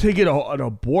 $200,000 to get an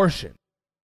abortion.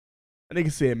 A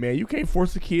nigga said, "Man, you can't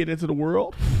force a kid into the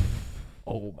world."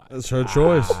 Oh my! That's her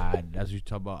choice. That's what you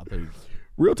talk about.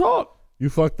 Real talk. You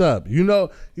fucked up. You know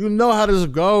how this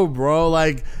go, bro.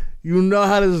 Like, you know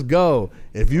how this go.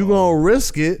 If you gonna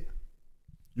risk it,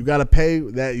 you gotta pay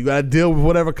that. You gotta deal with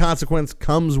whatever consequence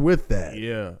comes with that.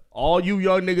 Yeah. All you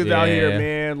young niggas out here,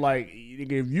 man, like,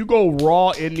 if you go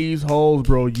raw in these holes,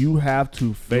 bro, you have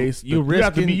to face. You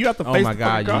have to face. Oh my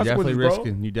god, the you definitely bro.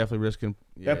 risking. You definitely risking.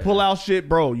 Yeah. That pull out shit,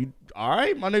 bro. You all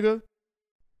right, my nigga?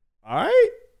 All right.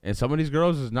 And some of these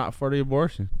girls is not for the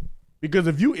abortion. Because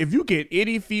if you get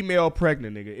any female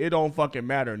pregnant, nigga, it don't fucking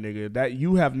matter, nigga. That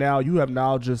you have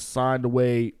now just signed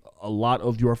away a lot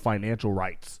of your financial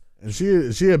rights. And she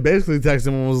had basically texted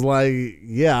him and was like,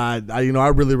 "Yeah, I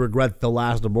really regret the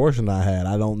last abortion I had.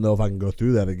 I don't know if I can go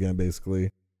through that again."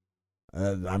 Basically,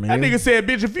 I mean, that nigga said,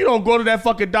 "Bitch, if you don't go to that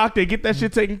fucking doctor and get that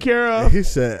shit taken care of," he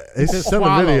said, "Send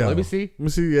a video." Let me see.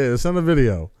 Yeah, send a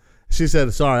video. She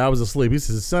said, "Sorry, I was asleep." He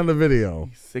said, "Send a video."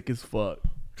 He's sick as fuck.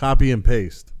 Copy and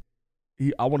paste.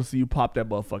 I want to see you pop that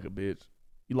motherfucker, bitch.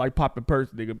 You like popping purse,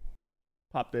 nigga?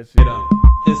 Pop that shit.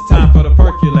 It's time for the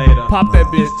percolator. Pop that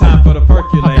bitch. It's time for the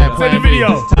percolator. Send the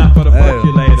video. It's time for the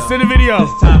percolator. Send the video.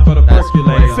 It's time for the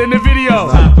percolator. Send the video.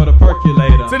 It's time for the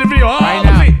percolator. Send the video. Oh, Right let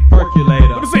me now. see. Percolator.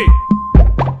 Let me see.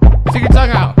 Stick your tongue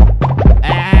out.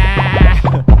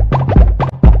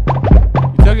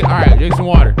 You took it? All right, drink some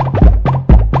water.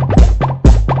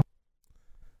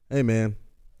 Hey man,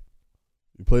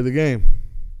 you play the game.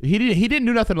 He didn't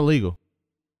do nothing illegal.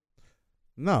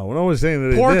 No, we're always saying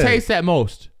that. Poor he did. taste at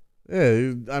most. Yeah,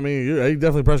 he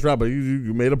definitely pressed her out, but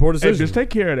you made a poor Hey, decision. just take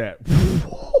care of that.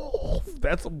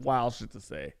 That's some wild shit to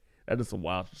say. That is some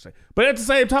wild shit to say. But at the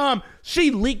same time,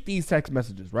 she leaked these text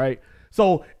messages, right?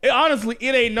 So honestly,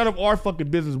 it ain't none of our fucking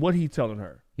business what he telling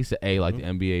her. He said, "Hey, like the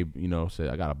NBA, said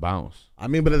I gotta bounce." I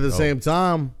mean, but at the same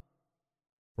time,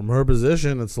 from her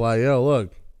position, it's like, yo,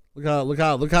 look, Look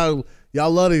how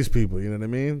y'all love these people. You know what I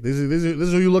mean? This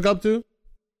is who you look up to,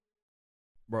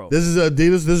 bro. This is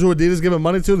Adidas. This is who Adidas giving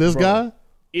money to. This guy.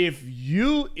 If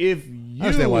you, I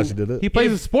understand why she did it. He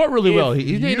plays the sport really well.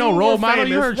 He ain't no role model.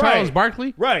 You heard Charles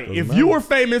Barkley, right? If you were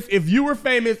famous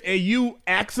and you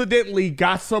accidentally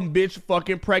got some bitch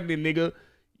fucking pregnant, nigga,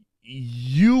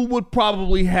 you would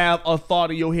probably have a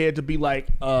thought in your head to be like,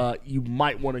 you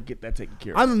might want to get that taken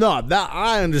care of. I don't know that.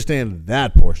 I understand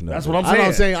that portion. That's of what it.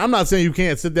 I'm saying. I'm not saying you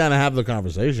can't sit down and have the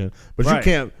conversation, but Right.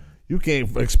 you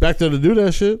can't expect her to do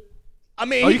that shit. I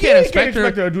mean, you can't expect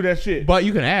her to do that shit. but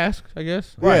you can ask, I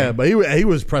guess. Right. Yeah, but he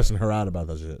was pressing her out about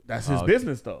that shit. That's his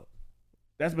business, though.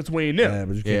 That's between them.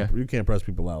 Yeah, but you can't press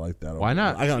people out like that. Why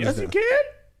not? I Yes, you can.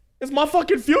 It's my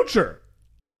fucking future.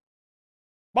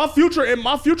 My future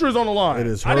is on the line. It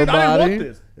is her I didn't body. want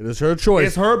this. It is her choice.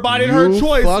 It's her body and her You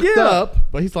choice. Fucked Yeah.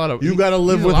 up. But he's allowed to. You got to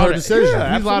live he's with allowed her to- decision.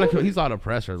 Yeah, He's allowed to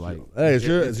press her. Like, Hey,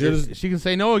 it's she can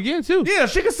say no again too. Yeah,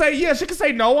 she can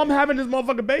say no. I'm having this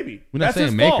motherfucking baby. We're not That's saying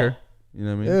his make fault. her. You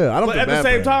know what I mean? Yeah, I don't. But feel at the bad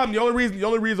same for her. time, the only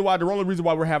reason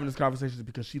why we're having this conversation is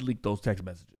because she leaked those text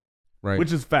messages, Right.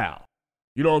 which is foul.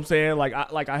 You know what I'm saying? Like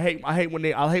I hate when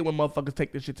motherfuckers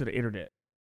take this shit to the internet.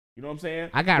 You know what I'm saying?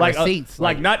 I got like, receipts.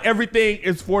 Like not everything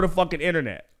is for the fucking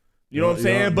internet. You know what I'm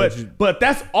Yeah, saying? but But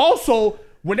that's also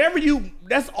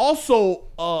that's also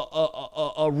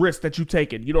a risk that you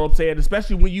taking. You know what I'm saying?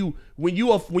 Especially when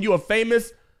you a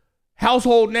famous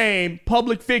household name,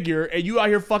 public figure, and you out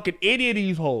here fucking any of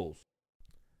these hoes.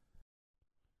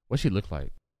 What she look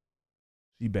like?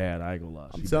 She bad. I ain't gonna lie.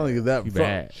 I'm telling you that. She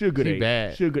bad. She a good She 8.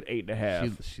 bad. She a good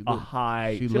 8.5. She a look-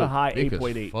 high. she She a look high thick as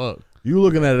 8.8. fuck. You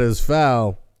looking at it as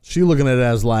foul. She looking at it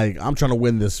as like, I'm trying to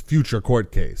win this future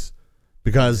court case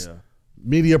because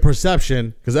media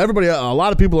perception. Because a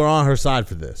lot of people are on her side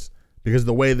for this because of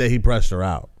the way that he pressed her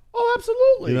out. Oh,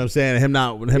 absolutely. You know what I'm saying? Him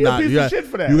not. He a piece of shit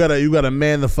for that. You gotta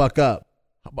man the fuck up.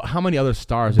 How many other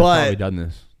stars have But- probably done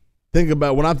this?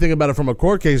 When I'm thinking about it from a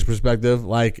court case perspective,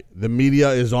 like the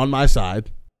media is on my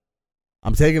side.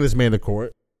 I'm taking this man to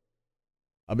court.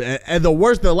 I mean, and the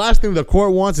last thing the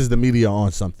court wants is the media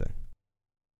on something.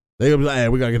 They go, hey,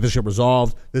 we gotta get this shit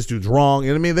resolved. This dude's wrong. You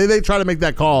know what I mean? They try to make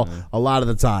that call a lot of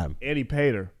the time. And he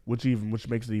paid her, which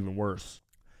makes it even worse.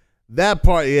 That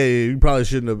part, yeah, you probably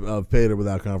shouldn't have paid her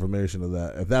without confirmation of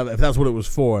that. If that's what it was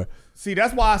for.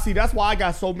 That's why I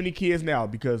got so many kids now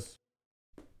because,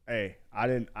 hey, I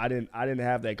didn't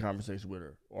have that conversation with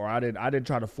her, or I didn't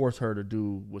try to force her to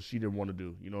do what she didn't want to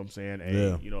do. You know what I'm saying? Hey,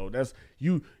 Yeah. you know that's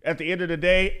you. At the end of the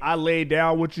day, I laid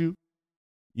down with you.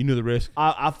 You knew the risk.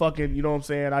 I fucking, you know what I'm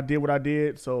saying? I did what I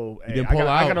did. So You didn't pull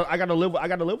out. I gotta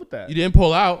live with that. You didn't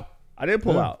pull out. I didn't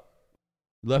pull out.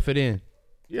 You left it in.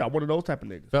 Yeah, I'm one of those type of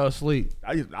niggas. Fell asleep.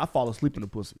 I fall asleep in the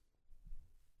pussy.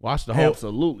 Watch the whole.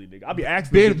 Absolutely, nigga. I'll be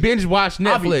asking. Binge watch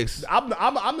Netflix. I'm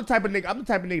the type of nigga. I'm the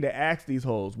type of nigga that asks these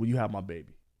hoes, "Will you have my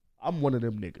baby?" I'm one of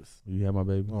them niggas. You have my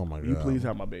baby. Oh my god. You please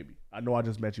have my baby. I know I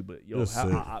just met you, but yo, You're sick.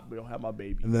 have my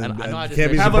baby. And then I know I just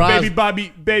can't be Have surprised. a baby, Bobby.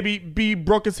 Baby, B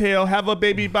broke as hell. Have a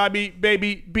baby, Bobby.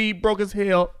 Baby, B broke as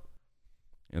hell.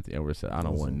 Anthony Edwards said, "I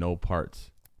don't want no parts."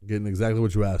 Getting exactly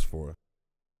what you asked for.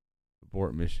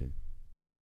 Abort mission.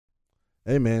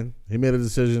 Hey man, he made a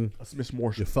decision. That's Miss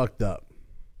Morse. You fucked up.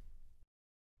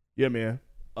 Yeah, man.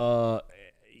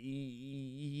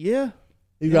 Yeah.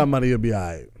 You got money, you'll be all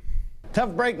right.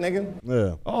 Tough break, nigga.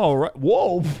 Yeah. All right.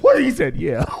 Whoa. What he said?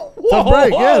 Yeah. Tough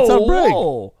break. Yeah, tough break.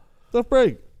 Whoa. Tough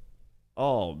break.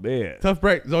 Oh man. Tough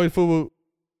break. Zoe Fubu.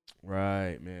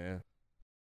 Right, man.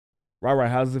 Right.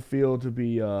 How does it feel to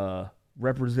be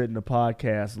representing the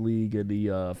podcast league in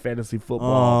the fantasy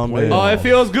football? Oh, man. playoffs? Oh, it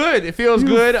feels good. It feels You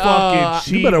good.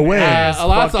 fucking you better win.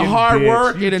 Lots of fucking hard bitch.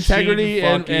 work You and integrity cheating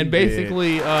and fucking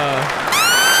basically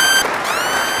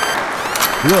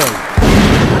Look.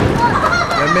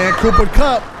 That man Cooper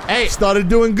Kupp Hey. started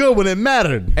doing good when it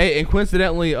mattered. Hey, and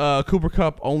coincidentally, Cooper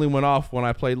Kupp only went off when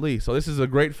I played Lee. So this is a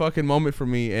great fucking moment for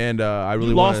me, and I really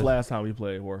You lost wanna, last time we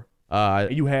played, or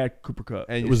and you had Cooper Kupp.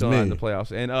 you're was still not in me. the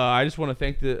playoffs. And I just want to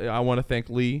thank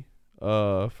Lee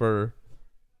for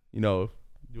doing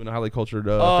a highly cultured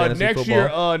fantasy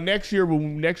football. Next year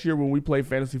when we play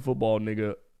fantasy football,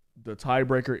 nigga, the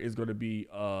tiebreaker is going to be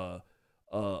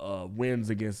wins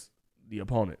against the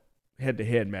opponent,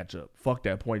 head-to-head matchup. Fuck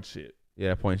that point shit.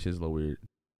 Yeah, point shit is a little weird.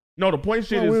 No, the point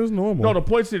shit Oh, it is was normal. No, the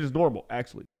point shit is normal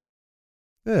actually.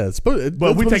 Yeah,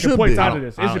 But we taking points out of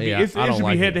this. It I don't- should be yeah, it I don't should be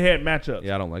like it. head-to-head matchups.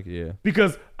 Yeah, I don't like it. Yeah.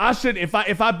 Because I should if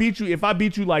I beat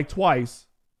you like twice,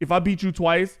 if I beat you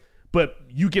twice, but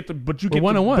you get the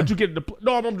one and one. but you get the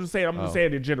no, I'm just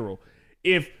saying in general.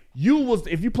 If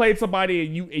if you played somebody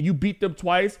and you beat them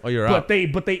twice, you're but out.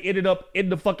 they ended up in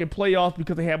the fucking playoffs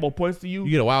because they had more points to you.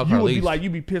 You get a wild You card would at be least. like,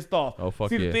 you'd be pissed off. Oh, fuck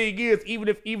See, yeah. the thing is, even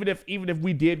if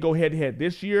we did go head to head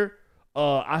this year,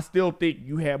 I still think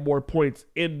you had more points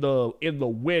in the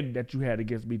win that you had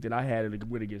against me than I had in the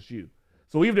win against you.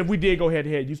 So even if we did go head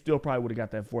to head, you still probably would have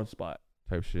got that 4th spot.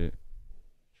 Type shit.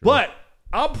 But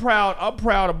I'm proud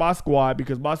of my squad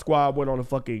because my squad went on a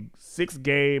fucking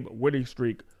 6-game winning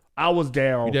streak. I was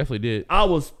down. You definitely did. I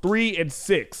was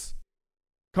 3-6.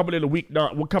 Coming into week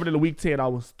 10, I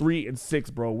was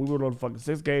 3-6, bro. We went on a fucking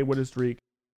 6-game winning streak.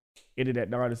 Ended at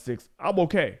 9-6. I'm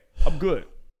okay. I'm good.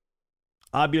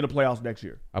 I'll be in the playoffs next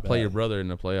year. I play your brother in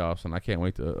the playoffs, and I can't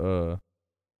wait to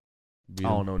beat I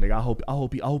don't know, nigga.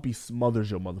 I hope he smothers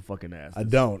your motherfucking ass. I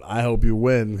don't. I hope you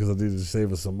win because I need to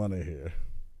save us some money here.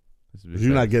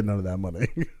 You're not getting none of that money.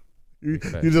 you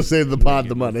just saved the pod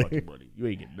the money. You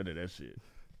ain't getting none of that shit.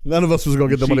 None of us was gonna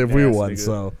get the money if we won. Nigga.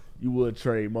 So you would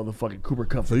trade motherfucking Cooper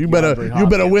Cup. you better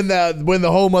win the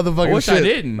whole motherfucking I wish shit. I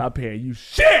didn't. Not paying you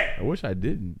shit. I wish I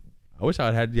didn't. I wish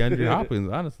I had DeAndre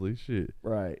Hopkins. Honestly, shit.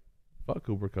 Right. Fuck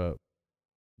Cooper Cup.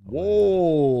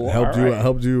 Whoa. I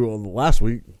helped you last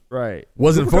week. Right.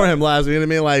 Wasn't Cooper for Cup. him last week. You know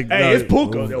what I mean? Like, Hey, it's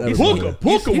Puka.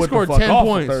 Puka He went scored the fuck 10 off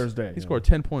points. on Thursday. He scored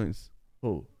 10 points.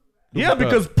 Who? Yeah,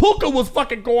 because Puka was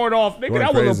fucking going off, nigga. Going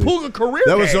That was a crazy. Puka career.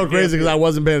 That was so game, crazy because nigga. I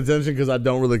wasn't paying attention because I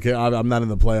don't really care. I'm not in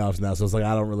the playoffs now, so it's like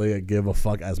I don't really give a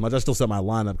fuck as much. I still set my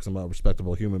lineup because I'm a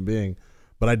respectable human being,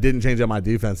 but I didn't change out my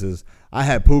defenses. I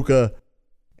had Puka,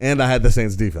 and I had the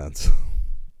Saints defense.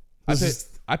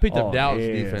 I picked up Dallas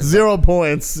defense. 0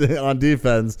 points on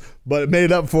defense, but it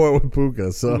made up for it with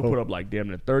Puka. So Puka put up like damn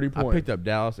near 30 points. I picked up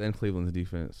Dallas and Cleveland's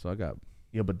defense, so I got.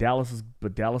 Yeah, but Dallas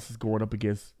is going up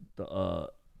against the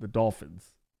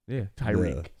Dolphins. Yeah,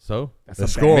 Tyreek. Yeah. So That's They a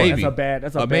scored. bad. Maybe.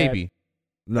 That's a bad. maybe.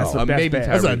 no, That's a maybe bad.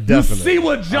 that's a Tyreek. You definite. see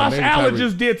what Josh maybe Allen Tyreek.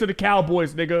 just did to the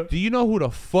Cowboys, nigga? Do you know who the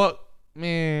fuck,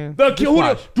 man? Do Just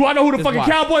watch. I know who the Just fucking watch.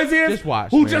 Cowboys is? Just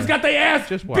watch, Who man. just got their ass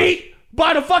Just watch. beat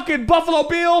by the fucking Buffalo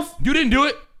Bills? You didn't do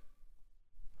it.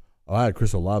 Oh, I had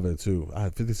Chris Olave too. I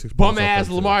had 56 Bum points off ass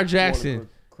that Lamar shit. Jackson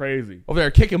Crazy. over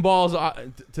there kicking balls to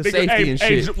Nigga, safety hey, and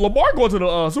hey, shit. Lamar going to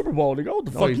the Super Bowl, nigga. What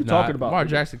the No, fuck he's you not. talking about? Lamar nigga?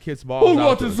 Jackson kicks balls. Who going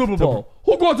out to the Super Bowl?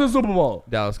 Who going to the Super Bowl?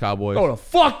 Dallas Cowboys. No, the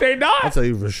fuck they not. I'll tell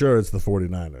you for sure it's the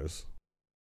 49ers.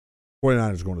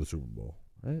 49ers going to the Super Bowl.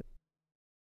 Right?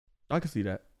 I can see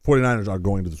that. 49ers are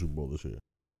going to the Super Bowl this year.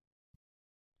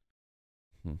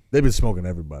 Hmm. They've been smoking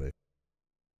everybody.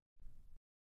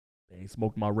 They ain't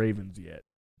smoked my Ravens yet.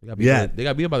 They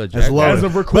got beat by the That's Jaguars. low. As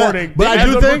of recording, but I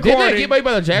as do of think- Didn't they recording, get beat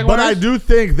by the Jaguars? But I do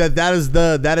think that is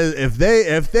if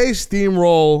they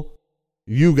steamroll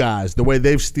you guys the way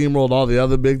they've steamrolled all the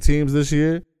other big teams this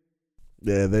year,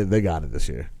 yeah, they got it this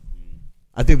year.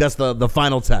 I think that's the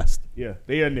final test. Yeah,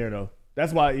 they in there though.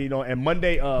 That's why, and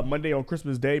Monday on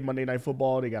Christmas Day, Monday Night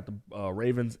Football, they got the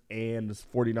Ravens and the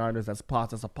 49ers. That's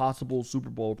a possible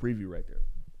Super Bowl preview right there.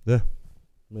 Yeah,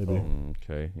 maybe.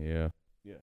 Okay, yeah.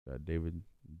 Yeah. Got David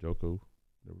Njoku.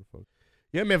 Whatever the fuck.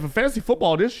 Yeah, man, for fantasy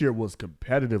football this year was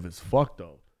competitive as fuck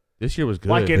though. This year was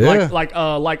good. I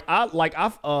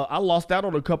lost out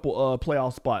on a couple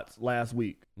playoff spots last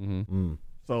week. Mm-hmm.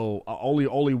 So only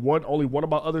one of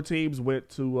my other teams went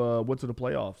to the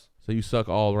playoffs. So you suck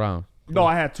all around. No,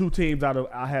 I had two teams out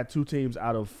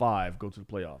of 5 go to the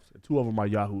playoffs. 2 of them are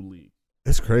Yahoo League.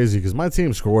 It's crazy because my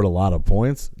team scored a lot of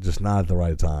points, just not at the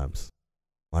right times.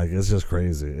 Like it's just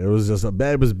crazy. It was just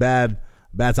bad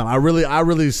time. I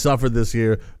really suffered this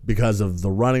year because of the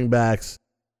running backs,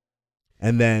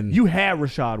 and then You had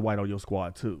Rashad White on your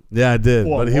squad too. yeah, I did,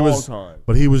 For a but he long was time.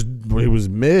 but he was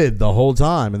mid the whole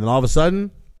time, and then all of a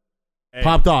sudden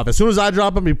popped off. As soon as I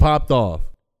dropped him, he popped off.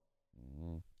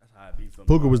 That's how I beat somebody.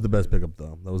 Puka was the best pickup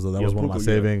though. That was one of my Puka,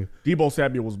 saving. Debo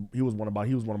Samuel was one of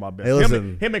my best. Hey,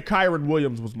 listen. him and Kyron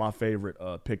Williams was my favorite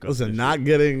pickup. Listen, not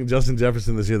getting Justin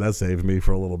Jefferson this year, that saved me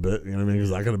for a little bit. You know what I mean?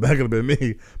 Because that could have been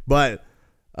me. But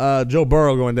Joe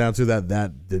Burrow going down too, that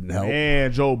didn't help.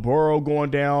 And Joe Burrow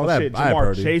going down. Well, Shit, I have Jamar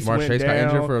Purdy. Chase Jamar went Chase down.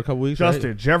 got injured for a couple weeks, Justin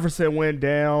right? Jefferson went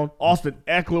down. Austin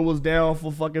Eckler was down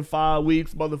for fucking 5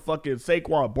 weeks. Motherfucking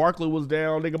Saquon Barkley was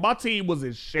down. Nigga, my team was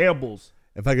in shambles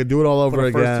If I could do it all for over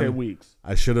the first again, 10 weeks.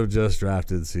 I should have just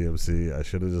drafted CMC. I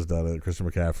should have just done it. Christian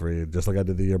McCaffrey, just like I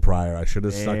did the year prior. I should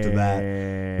have stuck to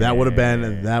that. That would have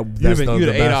been that. You'd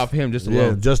have ate off him just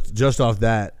alone. Just off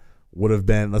that would have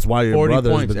been. That's why your 40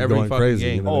 brother's points been every going fucking crazy.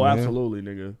 game. You know Oh, what I mean? absolutely,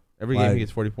 nigga. Every Like- game he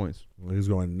gets 40 points. He's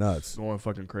going nuts. Going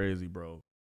fucking crazy, bro.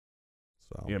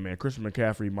 So Yeah, man. Christian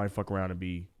McCaffrey might fuck around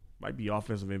and might be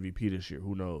offensive MVP this year.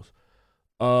 Who knows?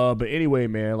 But anyway,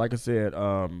 man, like I said,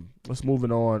 let's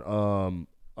moving on.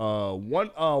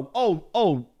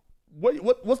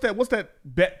 What's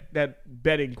that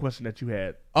betting question that you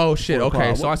had? Oh shit.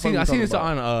 Okay, so I seen talking this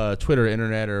about? on Twitter,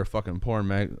 internet, or fucking porn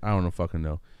mag. I don't know, fucking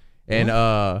know. And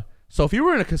so if you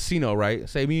were in a casino, right?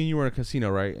 Say me and you were in a casino,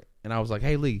 right? And I was like,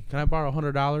 hey Lee, can I borrow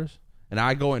 $100? And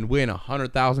I go and win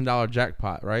 $100,000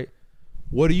 jackpot, right?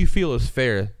 What do you feel is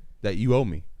fair that you owe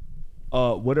me?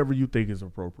 Whatever you think is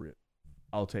appropriate,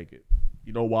 I'll take it.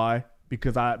 You know why?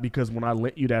 Because when I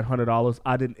lent you that $100,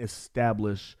 I didn't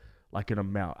establish like an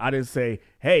amount. I didn't say,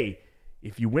 hey,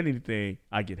 if you win anything,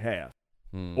 I get half.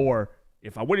 Or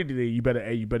if I win anything, you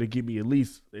better give me at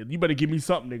least, you better give me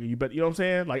something, nigga. You know what I'm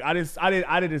saying? Like I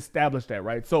didn't establish that,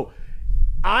 right? So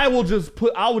I will just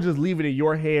leave it in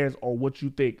your hands on what you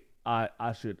think I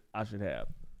should have.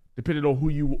 Depending on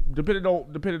you know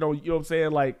what I'm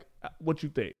saying, like what you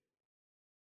think.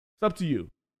 It's up to you.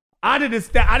 I didn't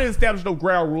establish no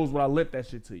ground rules when I lent that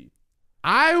shit to you.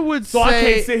 I would so say, I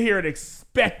can't sit here and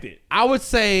expect it. I would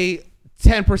say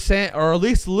 10% or at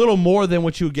least a little more than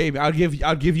what you gave me. I'll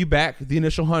give you back the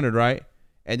initial 100, right?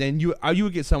 And then you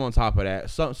would get some on top of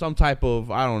that, some type of,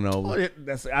 I don't know.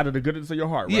 That's out of the goodness of your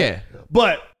heart, right? Yeah.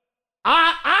 But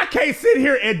I can't sit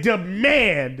here and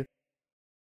demand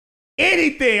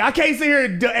anything. I can't sit here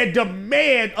and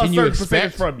demand a certain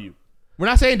percentage from you. We're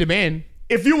not saying demand.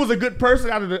 If you was a good person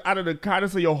out of the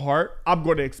kindness of your heart, I'm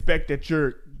going to expect that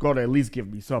you're going to at least give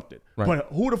me something. Right. But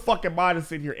who the fuck am I to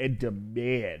sit here and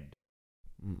demand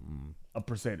a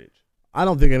percentage? I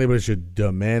don't think anybody should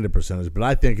demand a percentage, but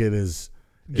I think it is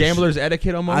gambler's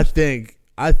etiquette almost. I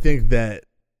think that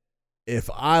if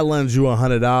I lend you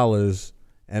 $100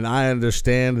 and I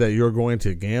understand that you're going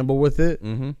to gamble with it,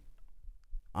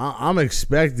 I'm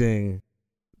expecting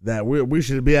that we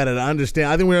should be able to understand.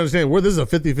 I think we understand this is a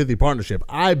 50-50 partnership.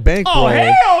 I bankrolled. Oh,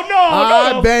 hell no.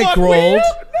 I bankrolled.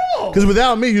 No. Because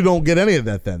without me, you don't get any of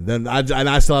that then.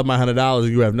 I still have my $100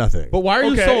 and you have nothing. But why are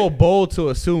you so bold to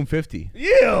assume 50?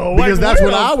 Yeah. Because that's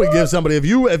what I would give somebody. If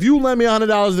you lend me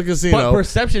 $100 at the casino. But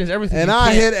perception is everything. And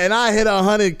I hit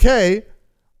 $100K,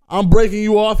 I'm breaking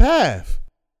you off half.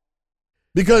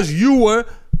 Because you were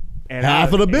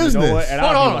half of the business. You know what? And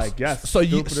I'll be like, yes, so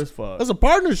stupid as fuck. That's a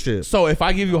partnership. So if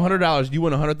I give you $100, you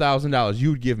win $100,000.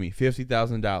 You would give me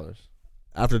 $50,000.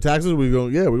 After taxes, we go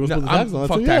split the taxes on that.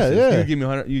 Fuck too. taxes. Yeah. You give me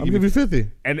 100. I'll give you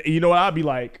 50. And you know what? I'll be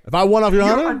like, if I won off your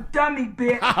 100, You're a dummy,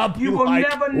 bitch. You will like,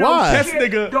 never know. Why? Shit.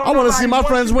 Nigga, Don't I want to see my nobody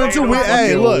friends want win you too. to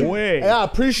Hey, know. look. way. Hey, I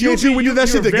appreciate you. We do that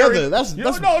shit together. That's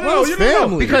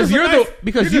family.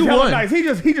 Because you won. Nice. He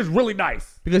just really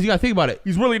nice. Because you got to think about it.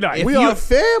 He's really nice. We are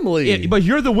family. But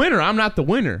you're the winner. I'm not the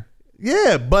winner.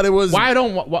 Yeah, but it was.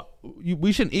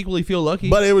 We shouldn't equally feel lucky.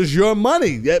 But it was your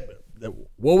money.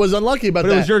 What was unlucky about that?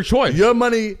 But it was your choice. Your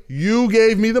money. You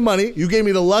gave me the money. You gave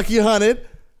me the lucky 100.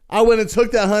 I went and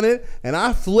took that 100 and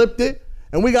I flipped it,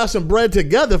 and we got some bread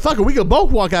together. Fuck it, we could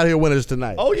both walk out here winners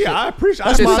tonight. Oh yeah, I appreciate.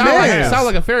 That's my man. It sounds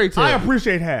like a fairy tale. I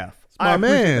appreciate half. I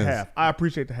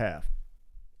appreciate the half.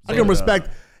 I can respect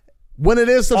when it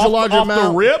is such a large amount.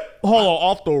 Off the rip? Hold on,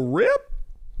 off the rip?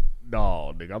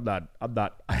 No, nigga, I'm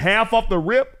not half off the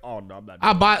rip. Oh no, I'm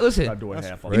not. Listen, I'm not doing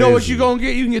half. You know what you gonna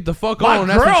get? You can get the fuck on.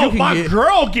 That's what you can my get.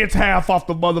 girl gets half off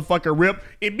the motherfucking rip.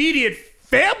 Immediate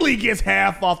family gets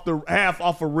half off a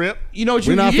rip. You know what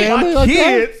you We're can not get? family My like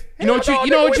kids. that? You know what you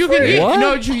can get? What? You know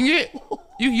what you can get?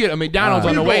 You can get a McDonald's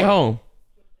on the way home.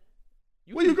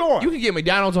 Where you going? You can get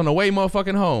McDonald's on the way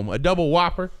motherfucking home. A double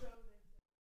Whopper.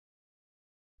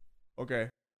 Okay.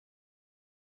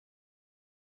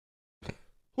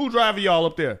 Who driving y'all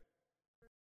up there?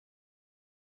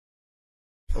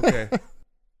 Okay.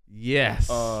 Yes.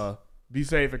 Be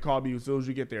safe and call me as soon as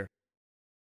you get there.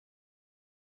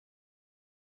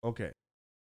 Okay.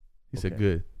 He said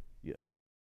good. Yeah.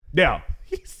 Now,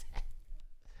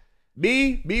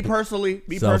 me personally,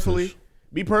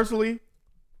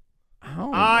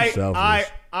 I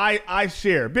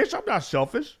share. Bitch, I'm not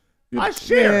selfish. I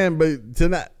share. Man, but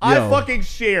tonight, I fucking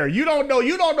share. You don't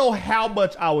know how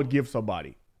much I would give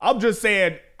somebody. I'm just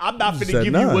saying I'm not finna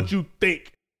give you what you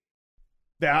think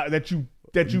that you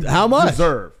how much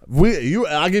deserve. I'll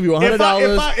give you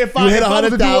 $100. If you hit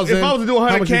 100,000. If I was to do 100K,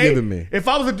 how much you giving me? If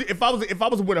I was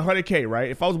to win 100K,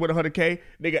 right? If I was to win 100K,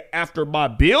 nigga, after my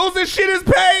bills and shit is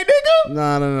paid, nigga.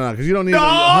 No, because you don't need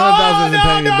 100,000 to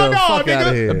pay your bills. Fuck out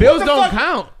of here. The bills don't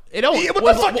count. It don't.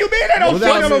 What the fuck you mean that don't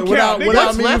count?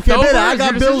 Without me, you can't pay that. I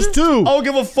got bills too. I don't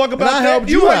give a fuck about that. Helped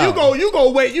you out. You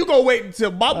go wait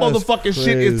until my motherfucking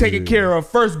shit is taken care of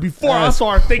first before I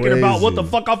start thinking about what the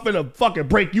fuck I'm finna fucking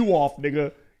break you off,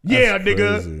 nigga. Yeah,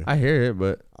 nigga. Crazy. I hear it,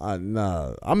 but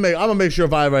nah. I'm gonna make sure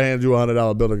if I ever hand you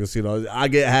 $100 bill to casino, I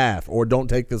get half, or don't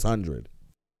take this 100.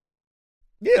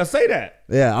 Yeah, say that.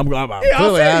 Yeah, I'm I'll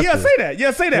clearly say, have yeah, to. say that. Yeah,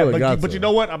 say that. Clearly got But to. you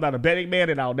know what? I'm not a betting man,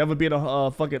 and I'll never be in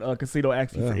a fucking casino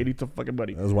asking for any fucking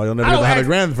money. That's why you'll never get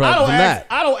the $100,000 from that.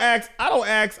 I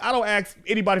don't ask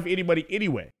anybody for anybody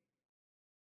anyway.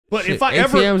 But Shit, if I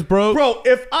ATM's ever, broke. bro,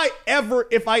 if I ever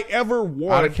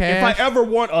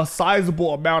want a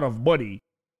sizable amount of money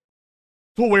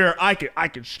to where I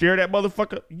can share that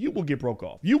motherfucker, you will get broke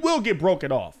off. You will get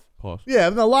broken off. Pause. Yeah,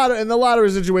 in the lottery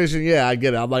situation, yeah, I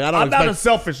get it. I'm like, I'm not a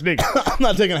selfish nigga. I'm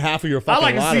not taking half of your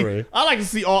fucking lottery. I like to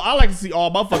see all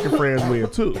my fucking friends win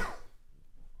too.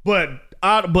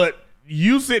 But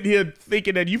you sitting here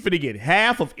thinking that you finna get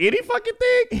half of any fucking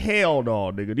thing? Hell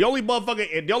no, nigga. The only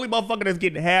motherfucker that's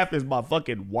getting half is my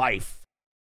fucking wife.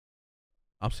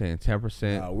 I'm saying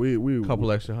 10%. We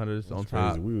couple extra hundreds on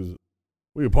top. Crazy.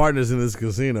 We were partners in this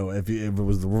casino. If it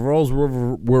was the roles were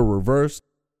reversed,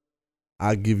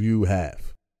 I'd give you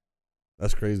half.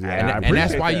 That's crazy. And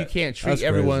that's why you can't treat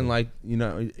everyone like, you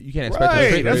can't expect them to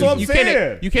treat that's what I'm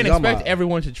saying. You can't expect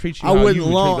everyone to treat you I how wouldn't you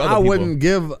would treat other I people. wouldn't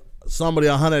give somebody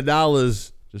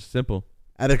 $100 Just simple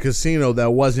at a casino that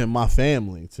wasn't my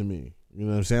family to me. You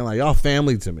know what I'm saying? Like, y'all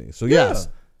family to me. So yes,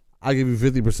 I give you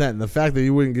 50%. And the fact that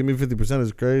you wouldn't give me 50%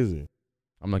 is crazy.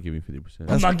 I'm not giving you 50%.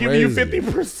 I'm not giving you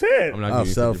 50%. I'm not giving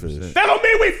you selfish. 50%. That don't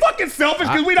mean we fucking selfish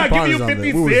because we not giving you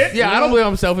 50 cents. Yeah, I don't believe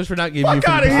I'm selfish for not giving you 50%. Fuck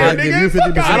out of here, I'll give you nigga.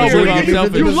 50%. Fuck out I of don't here. believe I'm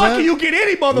selfish. You lucky you get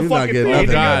any motherfucking getting thing. nothing,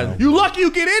 nigga. bro. You lucky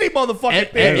you get any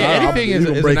motherfucking thing. Anything you is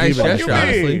gonna a break nice even. gesture, Fuck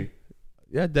you mean? honestly.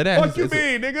 Yeah, dead ass. Fuck you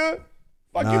mean, nigga?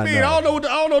 Fuck Nah, you mean? no. I don't know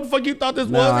what the fuck you thought this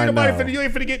was. Nah, Ain't nobody no. finna, you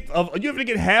ain't finna get you ain't finna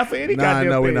get half of any Nah, goddamn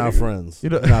no, thing. we're not nigga. friends.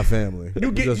 We're not family.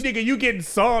 You getting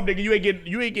some, nigga.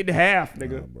 You ain't getting half,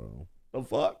 nigga. Nah, bro. The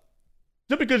fuck?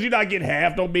 Just because you not getting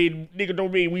half don't mean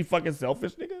we fucking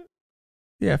selfish, nigga.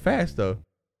 Yeah, fast though.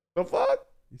 The fuck?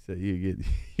 You said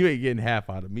you ain't getting half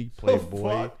out of me, playboy.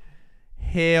 fuck?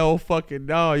 Hell fucking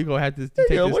no. You gonna have to take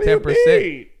Nigga, what this do you 10%.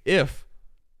 mean? If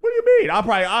What do you mean?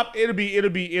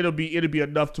 It'll be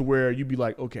enough to where you be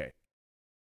like, okay,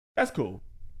 that's cool.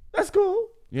 That's cool.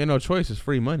 you ain't no choice, it's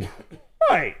free money.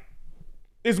 Right.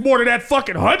 It's more than that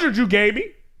fucking 100 you gave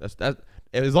me. That's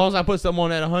as long as I put something on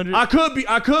that 100. I could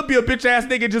be a bitch ass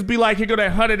nigga and just be like, here go that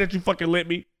 100 that you fucking lent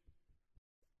me.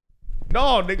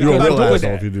 No, nigga, You're I'm a not real doing asshole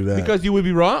that. if you do that. because you would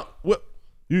be wrong. What?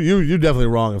 You're definitely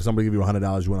wrong if somebody give you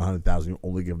 $100, you want $100,000, you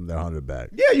only give them their 100 back.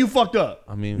 Yeah, you fucked up.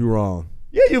 I mean, You're wrong.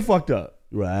 Yeah, you fucked up.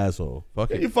 You're an asshole. fuck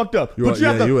Yeah, it. you fucked up. You're- But you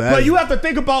have yeah, to. you But ass- you have to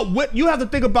think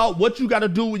about what you got to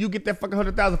do when you get that fucking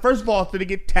 100,000. First of all, to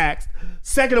get taxed.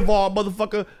 Second of all,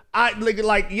 motherfucker,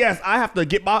 yes, I have to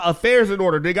get my affairs in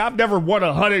order, nigga. I've never won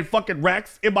 100 fucking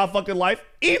racks in my fucking life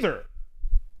either.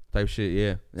 Type shit,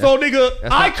 yeah. So nigga,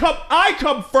 that's I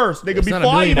come first, nigga, It's not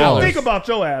before $1 I million. even think about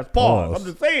your ass. Pause. Pause.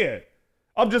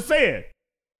 I'm just saying.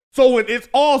 So when it's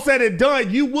all said and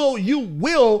done, you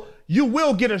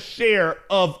will get a share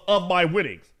of my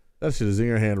winnings. That shit is in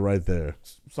your hand right there.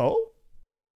 So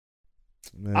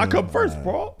Man, I come first, all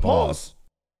bro. right. Pause.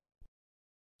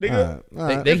 Nigga, All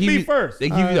right. They it's give me you first. They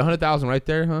give you the 100,000 right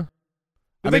there, huh?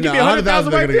 They give me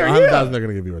 100,000 right there. Yeah. They're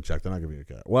gonna give you a check. They're not giving you a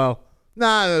cash. Well,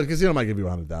 nah, the casino might give you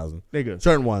 100,000. Nigga.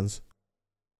 Certain ones.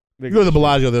 You go to the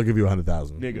Bellagio, they'll give you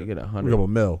 100,000. You Nigga. get A 100. couple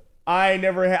mil I ain't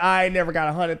never got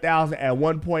 100,000 at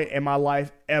one point in my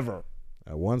life ever.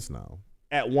 at once now.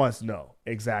 At once, no.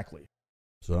 Exactly.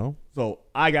 So So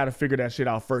I got to figure that shit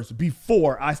out first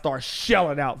before I start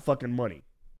shelling out fucking money.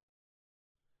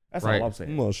 That's Right. all I'm I'm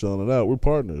saying. not shelling it out. We're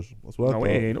partners. That's what I No, thought. we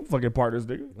ain't no fucking partners,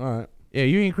 nigga. All right. Yeah,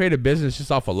 you ain't create a business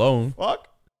just off a loan. Fuck.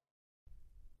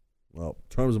 Well,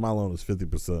 terms of my loan is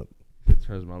 50%.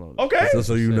 Turns my loan. Okay. Just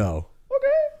so you know.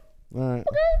 Okay. All right.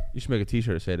 You should make a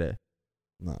T-shirt that say that.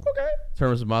 No. Okay.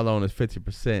 Terms of my loan is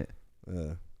 50%.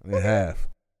 Yeah. I need half.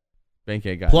 Bank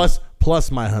ain't got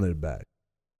Plus my 100 back.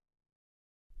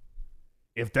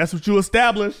 If that's what you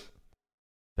establish,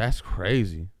 That's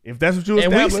crazy. if that's what you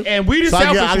establish, And we the So I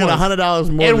selfish get ones. $100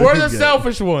 more. And than we're you the get.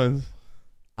 selfish ones.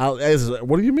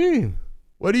 What do you mean?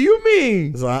 What do you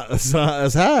mean?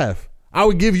 It's half. I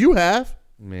would give you half.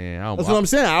 Man, I don't, That's what I'm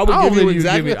saying. I would I don't give you believe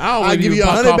exactly. give me- I don't I'd believe give you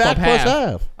cough 100 up back plus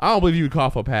half. I don't believe you would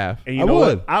cough up half. and you I know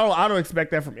would. what? I don't expect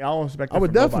that from you. I don't expect that I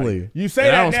would from nobody. definitely. You say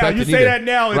And I that don't now. expect You it say either. that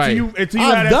now Right. until you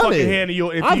I've have that done fucking it. hand in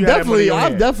your.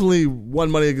 I've definitely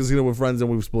won money at casino with friends and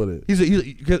we've split it. He's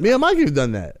Me and Mike have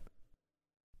done that.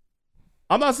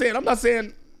 I'm not saying.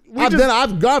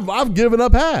 I've given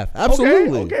up half.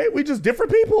 Absolutely. Okay. We just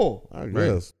different people. I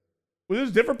guess. We're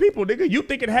just different people, nigga. You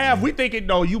thinking half? We thinking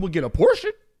no. You would get a portion.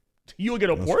 You would get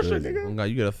a That's portion, crazy. nigga.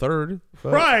 you get a third.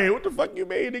 Fuck. Right? What the fuck you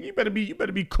mean, nigga? You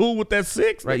better be cool with that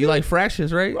 6. Right. nigga. You like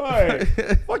fractions, right? Right.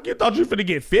 Fuck, you thought you finna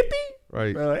get 50?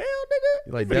 Right. Hell, nigga.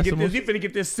 You like finna get decimals? this, you finna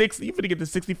get this 60. You finna get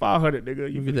this 6,500,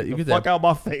 nigga. You get finna that- you get get the fuck that out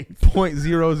my face.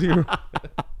 .00.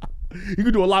 You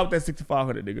can do a lot with that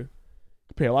 6,500, nigga.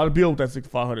 Pay a lot of bill with that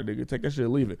 6,500, nigga. Take that shit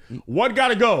and leave it. What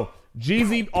gotta go?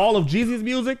 Jeezy, all of Jeezy's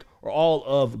music or all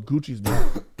of Gucci's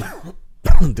music?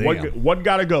 What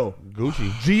gotta go? Gucci.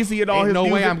 Jeezy and all Ain't his no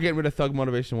music. way I'm getting rid of Thug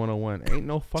Motivation 101. Ain't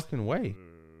no fucking way.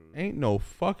 Ain't no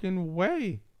fucking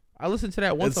way. I listen to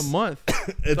that once a month.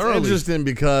 It's thoroughly. interesting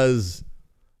because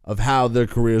of how their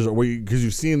careers are. Because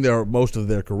you've seen most of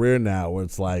their career now, where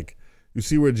it's like you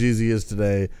see where Jeezy is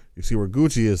today, you see where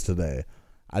Gucci is today.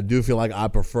 I do feel like I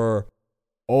prefer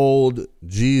old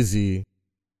Jeezy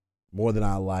more than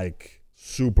I like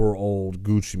super old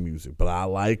Gucci music, but I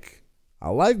like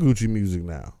Gucci music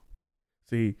now.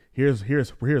 See, here's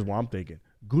what I'm thinking.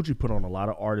 Gucci put on a lot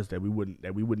of artists that we wouldn't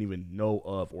even know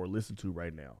of or listen to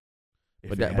right now.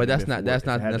 But that's not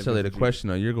necessarily the question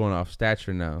though. You're going off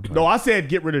stature now. No, I said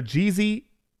get rid of Jeezy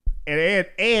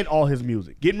and all his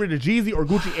music. Getting rid of Jeezy or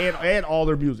Gucci and all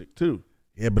their music too.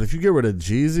 Yeah, but if you get rid of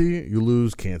Jeezy, you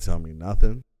lose Can't Tell Me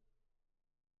Nothing.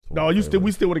 No, we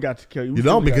still would have got to kill you. You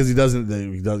don't, because he doesn't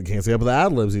can't say up with the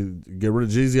ad libs. You get rid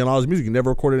of Jeezy and all his music. You never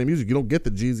record any music. You don't get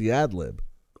the Jeezy ad lib.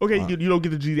 Okay, you don't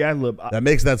get the Jeezy ad lib. That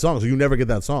makes that song, so you never get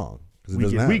that song.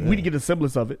 We get a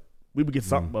semblance of it. We would get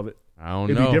something of it. I don't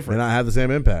It'd know. be different. May not have the same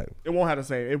impact. It won't have the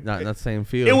same. Not the same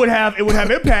feel. It would have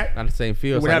impact. Not the same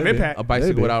feel. It would have impact. A bicycle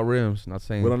Maybe. without rims. Not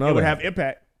saying. We don't know. It would that. have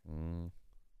impact.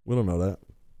 We don't know that.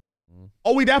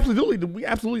 Oh, we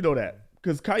absolutely know that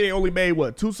because Kanye only made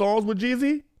what 2 songs with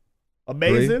Jeezy.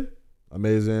 Amazing. 3.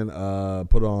 Amazing.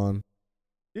 Put on.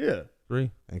 Yeah.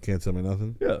 3. And Can't Tell Me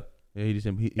Nothing. Yeah. Yeah, he just.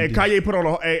 Kanye put on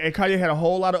and Kanye had a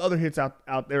whole lot of other hits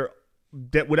out there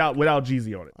that without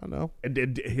Jeezy on it. I know. And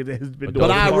it has been. But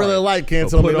I really like Can't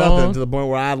Tell Me Nothing to the point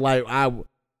where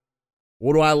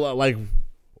what do I like?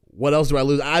 What else do I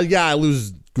lose? I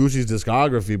lose Gucci's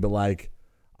discography, but like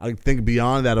I think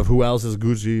beyond that of who else has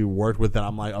Gucci worked with that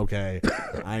I'm like, okay,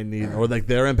 I need, or like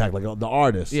their impact, like the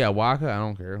artist. Yeah, Waka. I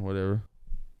don't care. Whatever.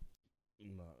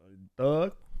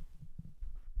 Thug.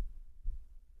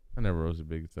 I never was a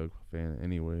big Thug fan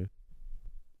anyway.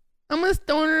 I'm a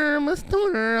stoner. I'm a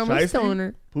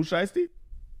stoner. Pooh Shiesty?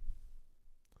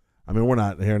 I mean, we're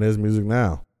not hearing his music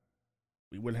now.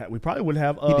 We probably wouldn't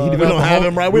have. We don't have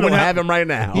him right. We don't have him right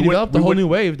now. He developed a whole new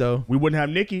wave though. We wouldn't have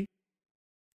Nicki.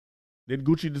 Did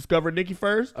Gucci discover Nicki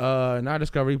first? Not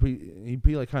discover. He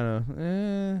like kind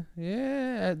of.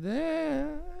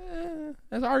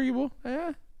 That's arguable.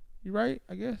 Yeah, you're right.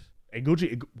 I guess. And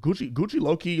Gucci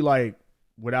low key like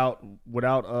without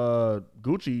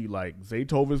Gucci like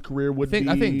Zaytoven's career would be.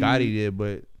 I think Gotti did,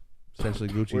 but essentially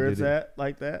Gucci where did it's it. at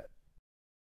like that.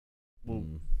 Well,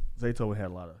 Zaytoven had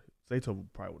a lot of. Zaytoven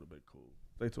probably would have been cool.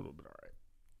 Zaytoven would have been all right.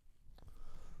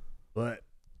 But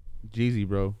Jeezy,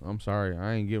 bro, I'm sorry,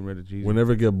 I ain't getting rid of Jeezy. We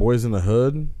never get Boys in the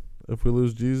Hood if we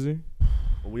lose Jeezy.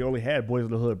 But we only had Boys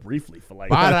in the Hood briefly for like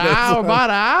about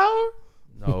an hour.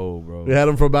 No, bro. We had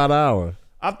him for about an hour.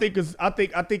 I think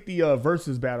the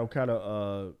versus battle kind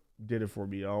of did it for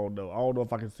me. I don't know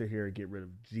if I can sit here and get rid of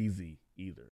Jeezy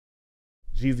either.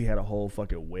 Jeezy had a whole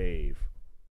fucking wave.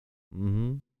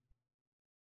 Mm-hmm.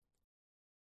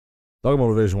 Thug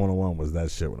Motivation 101 was that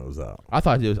shit when it was out. I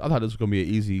thought this was gonna be an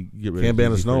easy get rid. Can't of ban a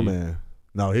Jeezy for you. Snowman.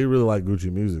 No, he really liked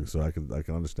Gucci music, so I can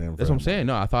understand. That's what I'm saying.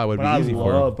 No, I thought it would be easy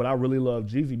for him. But I really love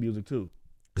Jeezy music too.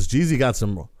 Because Jeezy got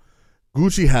some.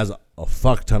 Gucci has a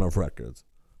fuck ton of records.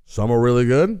 Some are really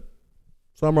good,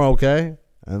 some are okay,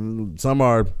 and some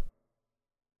are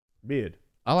mid.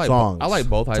 I like songs. I like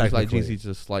both. I just like technically. Jeezy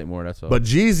just slight more. That's all. But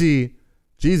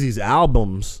Jeezy's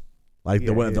albums, like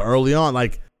the early on,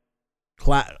 like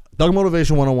Thug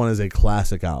Motivation 101 is a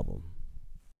classic album.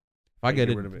 If I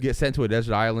get sent to a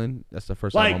desert island, that's the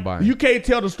first Like album I'm buying. you can't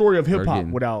tell the story of hip hop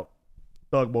getting- without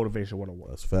Thug Motivation 101.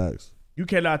 That's facts. You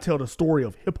cannot tell the story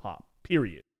of hip hop.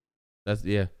 Period. That's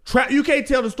yeah. Trap. You can't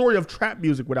tell the story of trap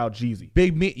music without Jeezy.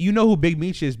 Big Meech. You know who Big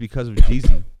Meech is because of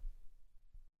Jeezy.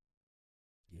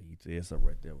 Yeah, you said something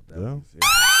right there with that. Yeah. one.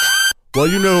 Well,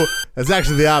 you knew it's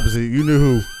actually the opposite. You knew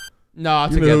who. No,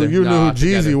 You together. knew who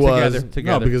Jeezy was.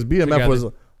 Together. No, because BMF was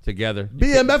together.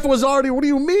 BMF was already. What do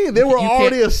you mean? They were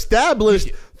already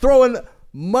established, throwing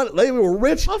money. They were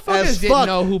rich Motherfuckers as didn't fuck.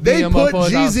 know who They BMF put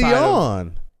was Jeezy outside of-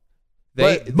 on.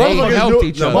 They motherfuckers helped knew-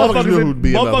 each no, other. motherfuckers knew who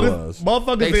BMF was.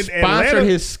 Motherfuckers They in sponsored Atlanta.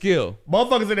 his skill.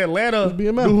 Motherfuckers in Atlanta Who's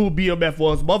BMF? knew who BMF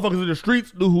was. Motherfuckers in the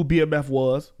streets knew who BMF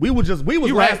was. We was You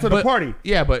last right, to the but- party.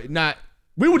 Yeah, but not.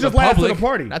 We were just the last to public, the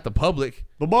party. Not the public.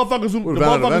 The motherfuckers who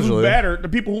eventually. mattered, the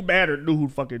people who mattered knew who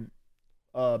fucking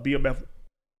BMF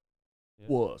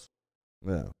was.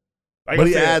 Yeah. Like but I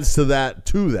he said, adds to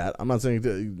that. I'm not saying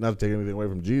not to take anything away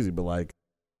from Jeezy, but like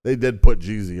they did put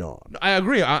Jeezy on. I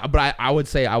agree, but I would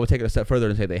say I would take it a step further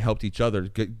and say they helped each other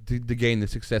to gain the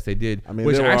success they did, I mean,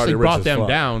 which they were actually already rich brought as them fuck.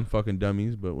 down, fucking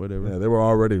dummies. But whatever. Yeah, they were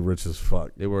already rich as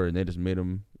fuck. They were, and they just made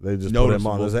them. They just put him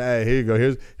on. They noticeable. said, "Hey, here you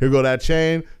go. Here go that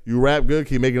chain. You rap good.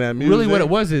 Keep making that music." Really, what it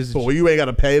was is, so you ain't got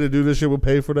to pay to do this shit. We'll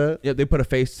pay for that. yeah, they put a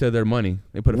face to their money.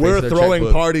 They put a face We're to their throwing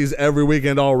checkbook. parties every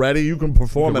weekend already. You can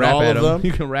perform You at can all rap of them.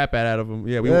 You can rap out of them.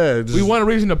 Yeah, Yeah, we want a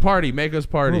reason to party. Make us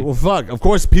party. Well, fuck. Of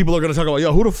course, people are gonna talk about,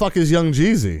 yo, who the fuck is Young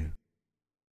Jeezy?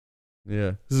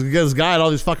 Yeah, This guy at all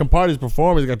these fucking parties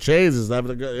performing. He's got chases.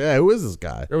 Yeah, who is this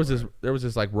guy? There was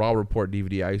this like Raw Report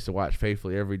DVD I used to watch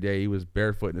faithfully every day. He was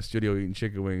barefoot in the studio eating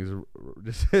chicken wings.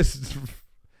 Just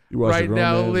You watch right the grown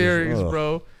now man lyrics, just,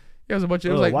 bro. It was a bunch of.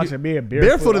 It was like watching me and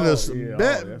barefoot in oh, this. yeah,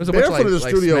 There's a bunch Barefoot of, in the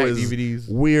like studio smack is DVDs.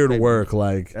 weird work.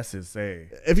 Like that's insane.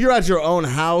 if you're at your own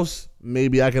house,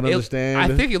 maybe I can understand.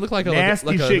 I think it looked like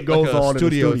Nasty a shit goes like a on in the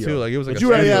studio studio. too. Like it was like But a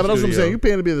you studio yeah, but that's what I'm studio. saying. You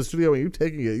paying to be in the studio and you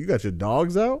taking it. You got your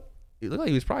dogs out. It looked like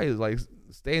he was probably like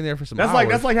staying there for some That's hours.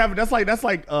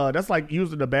 that's like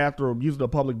using the bathroom, using the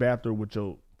public bathroom with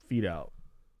your feet out.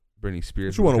 Britney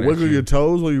Spears. You want to wiggle your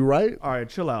toes while you write? All right,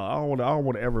 chill out. I don't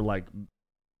want to ever like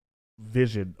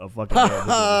vision a fucking man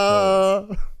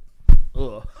wiggling his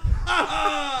toes.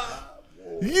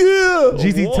 Yeah.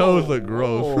 Jeezy toes look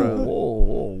gross, bro.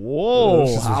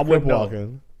 Whoa. I wouldn't know.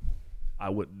 walking. I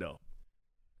wouldn't know.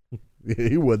 Yeah,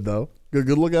 he would though. Good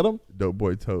look at him. Dope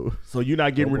boy toes. So you're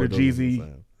not getting rid of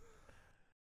Jeezy.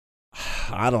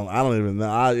 I don't even know.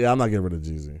 I'm not getting rid of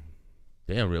Jeezy.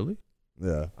 Damn, really?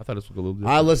 Yeah. I thought this was a little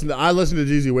different. I listened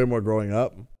to Jeezy way more growing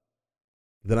up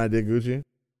than I did Gucci.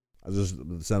 I just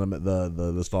the sentiment, the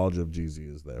nostalgia of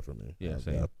Jeezy is there for me. Yeah,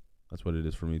 same. That's what it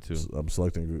is for me too. I'm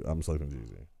selecting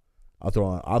Jeezy. I'll throw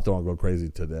on Go Crazy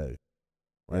today.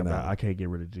 Right now. I can't get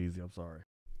rid of Jeezy. I'm sorry.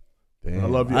 Damn. I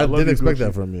love you. I love didn't you, expect Gucci.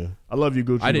 that from you. I love you,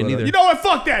 Gucci. I didn't either. You know what?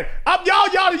 Fuck that. Y'all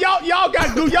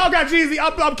got Jeezy.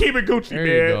 I'm keeping Gucci, There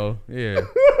man. you go. Yeah.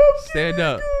 Stand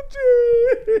up.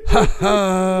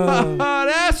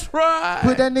 That's right.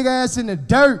 Put that nigga ass in the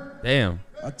dirt. Damn.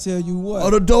 I tell you what. Oh,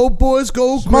 the dope boys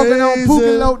go Smoking crazy. on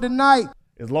Pookie Load tonight.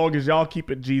 As long as y'all keep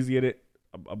it Jeezy in it,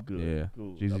 I'm good. Yeah.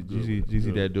 Cool.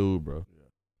 Jeezy that dude, bro.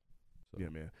 Yeah,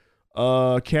 man.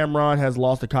 Cameron has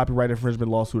lost a copyright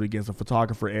infringement lawsuit against a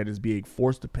photographer and is being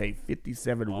forced to pay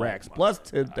 57 racks plus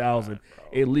 10,000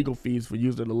 in legal fees for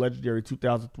using the legendary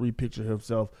 2003 picture of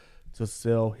himself to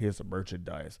sell his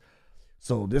merchandise.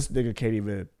 So this nigga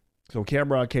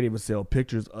Cameron can't even sell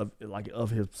pictures of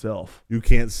himself. You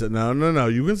can't sell. No.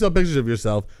 You can sell pictures of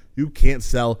yourself. You can't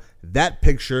sell that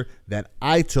picture that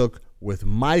I took with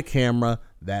my camera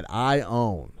that I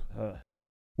own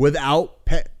without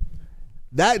pay.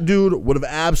 That dude would have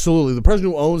absolutely, the person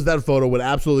who owns that photo would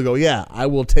absolutely go, yeah, I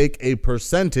will take a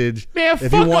percentage Man, if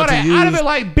fuck you all want to that. use I'd have been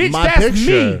like, bitch, my that's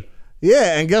picture. me.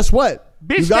 Yeah, and guess what?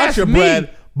 Bitch, you got that's your me.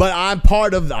 bread, but I'm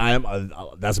part of.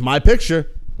 That's my picture.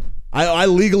 I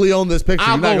legally own this picture.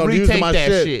 I'll You're not go gonna use retake my that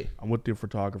shit. shit. I'm with the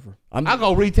photographer. I'll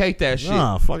go retake that shit.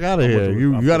 Nah, fuck out of here. with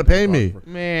You the got to pay me.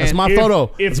 Man, That's my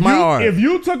photo. It's my art. If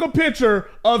you took a picture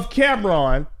of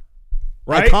Cameron,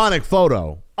 right? Iconic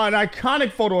photo. An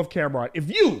iconic photo of Cameron. If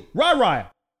you, Ryan,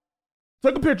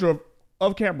 took a picture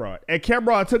of Cameron, and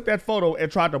Cameron took that photo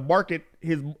and tried to market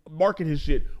his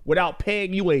shit without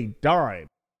paying you a dime.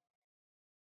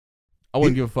 I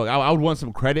wouldn't give a fuck. I would want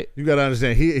some credit. You got to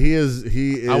understand. He is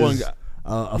I wouldn't.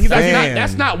 a He's not- fan.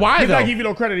 That's not why He's though. not giving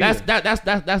no credit either.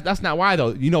 That's not why though.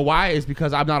 You know why? It's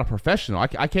because I'm not a professional.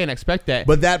 I can't expect that.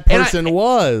 But that person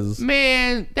was.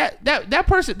 Man, that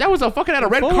person that was a fucking at a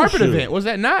red photo carpet shoot. event. Was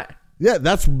that not? Yeah,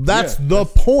 that's the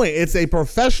point. It's a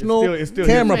professional It's still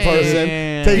camera his- person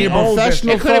Man. taking He a owns it.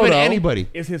 professional It could have photo. been anybody.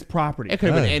 It's his property. It could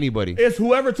have been Hey. anybody. It's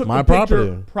whoever took My the picture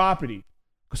property. property.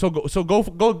 So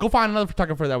go find another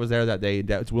photographer that was there that day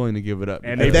that's willing to give it up.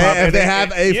 And If they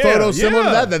have a photo similar to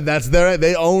that, then that's their.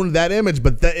 They own that image,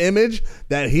 but the image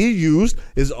that he used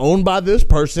is owned by this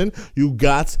person. You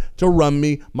got to run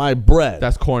me my bread.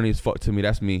 That's corny as fuck to me.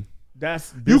 That's me.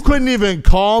 That's You couldn't even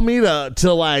call me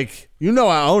to like,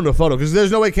 I own the photo because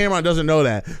there's no way Cameron doesn't know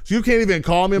that. So you can't even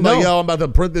call me and be like, yo, I'm about to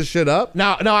print this shit up.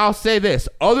 Now, I'll say this.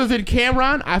 Other than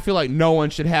Cameron, I feel like no one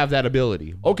should have that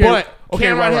ability. Okay, But okay,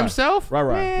 Cameron right. himself?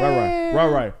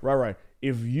 Right.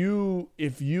 If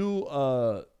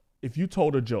you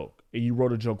told a joke and you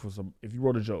wrote a joke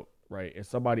right, and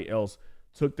somebody else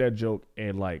took that joke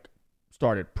and like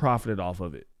started profiting off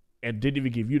of it and didn't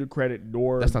even give you the credit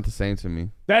nor That's not the same to me.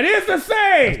 that is the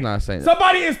same. That's not the same.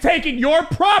 Somebody is taking your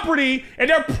property and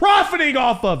they're profiting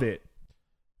off of it.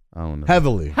 I don't know.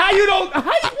 Heavily. How you don't? How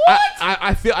you what?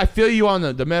 I feel you on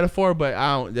the metaphor, but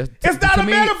I don't. It's not a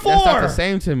metaphor. That's not the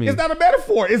same to me. It's not a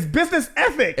metaphor. It's business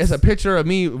ethics. It's a picture of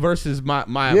me versus my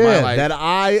life. That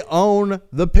I own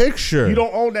the picture. You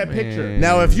don't own that picture.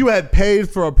 Now, if you had paid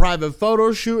for a private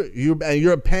photo shoot,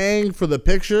 you're paying for the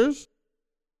pictures,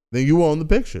 then you own the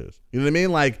pictures. You know what I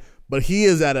mean? Like, but he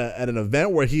is at an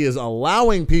event where he is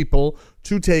allowing people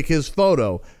to take his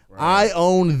photo. Right. I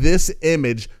own this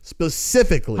image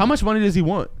specifically. How much money does he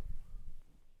want?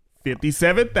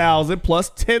 $57,000 plus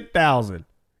 $10,000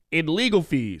 in legal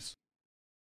fees.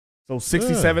 So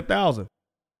 $67,000.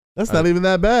 That's not even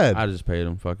that bad. I just paid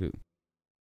him. Fuck it.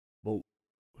 Well,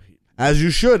 as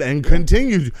you should, and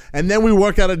continue. And then we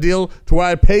work out a deal to where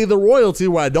I pay the royalty,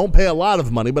 where I don't pay a lot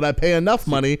of money, but I pay enough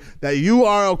money that you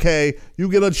are okay. You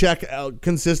get a check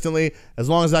consistently as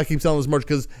long as I keep selling this merch.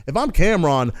 Because if I'm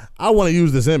Cameron, I want to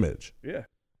use this image. Yeah.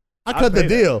 I cut the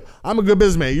deal. That. I'm a good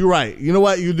businessman. You're right. You know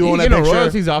what? You doing that picture?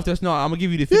 Royalties off this? No, I'm gonna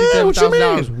give you the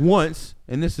 $57,000 once,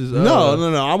 and this is no.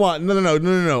 I want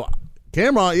no.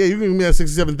 Cameron, yeah, you can give me that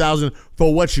 $67,000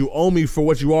 for what you owe me for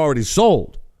what you already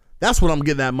sold. That's what I'm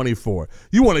getting that money for.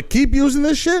 You want to keep using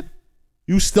this shit?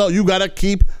 You gotta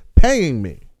keep paying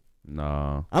me.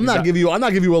 No, I'm not giving you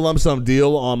a lump sum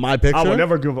deal on my picture. I will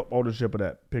never give up ownership of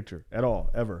that picture at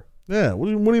all, ever. Yeah. What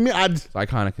do you mean? It's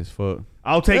iconic as fuck.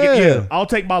 I'll take it. Yeah, I'll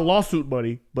take my lawsuit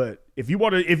money. But if you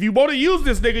want to use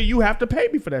this nigga, you have to pay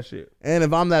me for that shit. And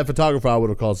if I'm that photographer, I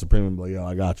would have called Supreme and be like, yo,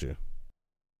 I got you.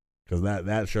 Because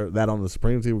that shirt, that on the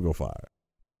Supreme team would go fire.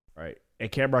 Right.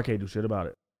 And Cameron can't do shit about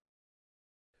it.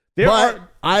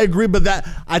 I agree, but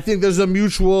I think there's a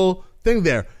mutual thing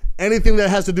there. Anything that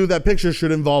has to do with that picture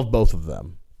should involve both of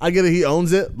them. I get it. He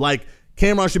owns it. Like,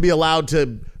 Cameron should be allowed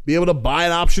to be able to buy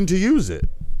an option to use it.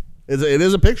 It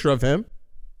is a picture of him.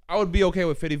 I would be okay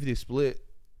with 50-50 split.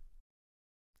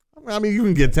 I mean, you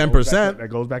can get 10%. That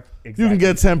goes back. Exactly. You can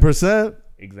get 10%.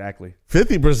 Exactly.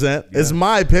 50%. Yeah. It's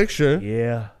my picture.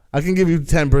 Yeah. I can give you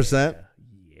 10%.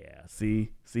 Yeah. See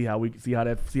how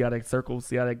that circles,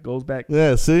 see how that goes back.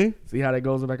 Yeah, see how that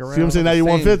goes back around. See what I'm saying? Now you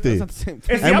want 50.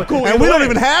 I'm cool and we don't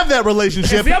even have that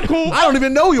relationship. I'm cool. I don't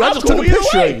even know you. I just took a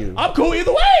picture of you. I'm cool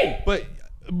either way.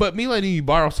 But me letting you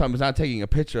borrow something is not taking a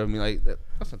picture of me. Like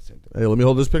that's not the same thing. Hey, let me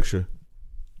hold this picture.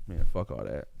 Man, fuck all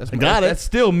that. I got it. That's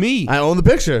still me. I own the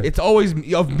picture. It's always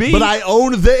of me. But I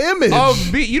own the image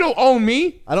of me. You don't own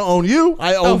me. I don't own you.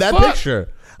 I own that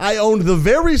picture. I owned the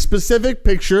very specific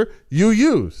picture you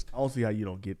used. I don't see how you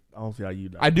don't.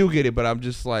 I do get it, but I'm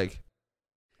just like,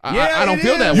 I don't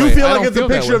feel that way. You feel like it's a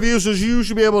picture of you, so you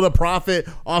should be able to profit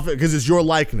off it because it's your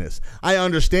likeness. I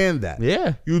understand that.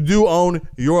 Yeah, you do own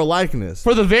your likeness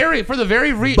for the very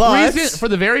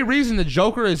reason the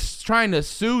Joker is trying to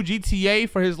sue GTA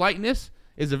for his likeness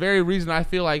is the very reason I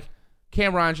feel like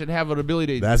Cameron should have an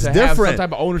ability to have some type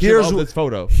of ownership of this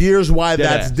photo. Here's why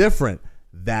that's different.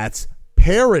 That's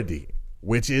parody,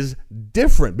 which is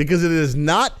different because it is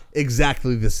not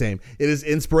exactly the same. It is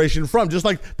inspiration from, just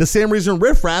like the same reason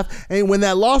Riff Raff ain't win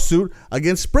that lawsuit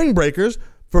against Spring Breakers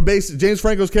for James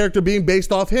Franco's character being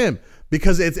based off him,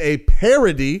 because it's a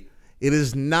parody. It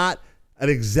is not an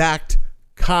exact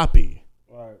copy.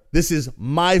 Right. This is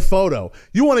my photo.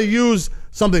 You want to use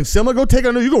something similar? Go take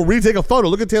you go retake a photo.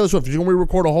 Look at Taylor Swift. You're going to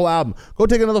re-record a whole album. Go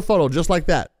take another photo just like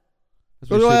that.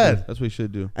 Go ahead. That's what you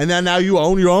should do. And then now you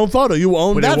own your own photo. You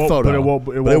own that photo.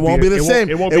 But it won't be the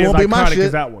same. It won't be my shit.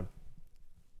 As that one.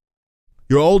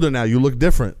 You're older now. You look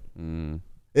different.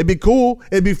 It'd be cool.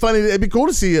 It'd be funny. It'd be cool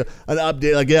to see an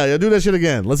update. Like, yeah, do that shit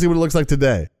again. Let's see what it looks like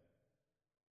today.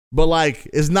 But like,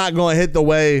 it's not going to hit the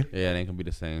way. Yeah, it ain't gonna be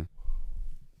the same.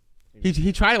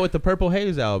 He tried it with the Purple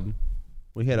Haze album.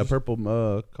 We had a purple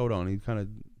coat on. He kind of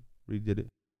redid it.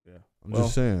 Yeah, I'm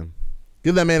just saying.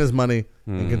 Give that man his money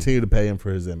and continue to pay him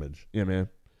for his image. Yeah, man.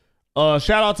 Shout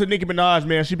out to Nicki Minaj,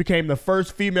 man. She became the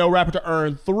first female rapper to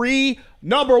earn 3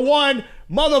 #1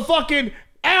 motherfucking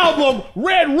album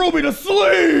Red Ruby the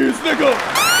Sleeves, nigga.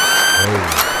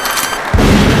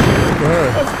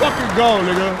 Let's fucking go,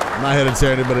 nigga. I'm not here to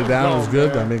tear anybody down. It was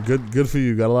good. Man. I mean, good for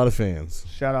you. Got a lot of fans.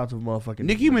 Shout out to motherfucking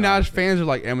Nicki Minaj fans are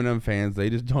like Eminem fans. They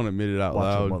just don't admit it out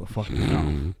loud. Watch your motherfucking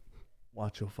mouth.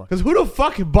 Watch your fucking. Because who the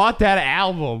fuck bought that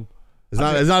album? It's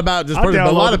not about just person,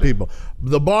 but a lot of people.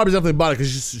 The Barb's definitely bought it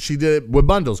because she did it with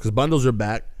bundles, because bundles are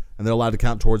back and they're allowed to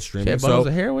count towards streaming. She had bundles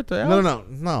of hair with the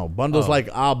album? No. Bundles like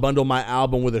I'll bundle my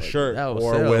album with a shirt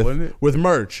or with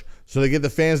merch. So they get the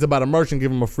fans to buy the merch and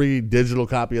give them a free digital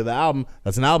copy of the album.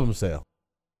 That's an album sale.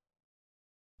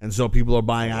 And so people are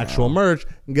buying actual merch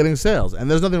and getting sales.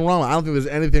 And there's nothing wrong. I don't think there's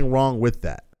anything wrong with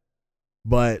that.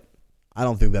 But I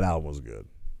don't think that album was good.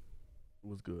 It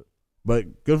was good.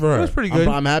 But good for her. It was pretty good.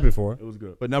 I'm happy for her. It was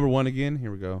good. But number one again.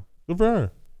 Here we go. Good for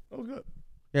her. That was good.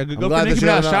 Yeah, good. I'm Go for glad that Nicki she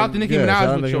Minaj. had Shout out to Nicki shout out Minaj.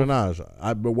 to with Nicki your-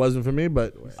 Minaj. It wasn't for me,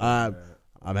 but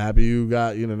I'm happy you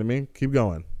got. You know what I mean. Keep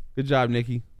going. Good job,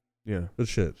 Nicki. Yeah. Good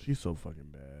shit. She's so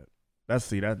fucking bad.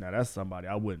 That's somebody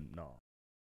I wouldn't know.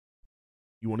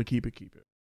 You want to keep it, keep it.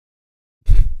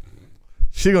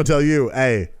 She gonna tell you,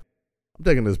 hey, I'm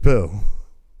taking this pill.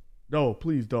 No,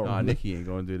 please don't. Nah, Nicki ain't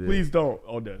gonna do this. Please don't.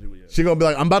 Oh, yeah. She gonna be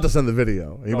like, I'm about to send the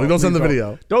video. And you're like, don't send the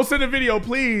video. Don't send the video,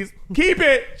 please. Keep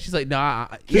it. She's like, nah.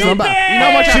 She's about, you know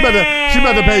how much she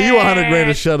about to pay you $100,000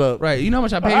 to shut up. Right. You know how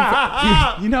much I paid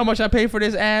for you know how much I paid for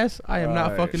this ass? I am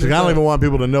not fucking She this don't up. even want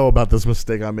people to know about this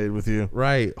mistake I made with you.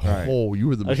 Right. Oh, you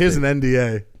were the Like, mistake. here's an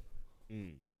NDA.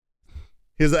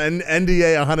 Here's an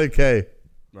NDA $100K.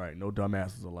 Right. No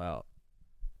dumbasses allowed.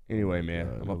 Anyway, man,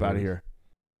 I'm up out of here.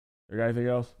 You got anything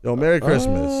else? Yo, Merry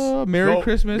Christmas. Merry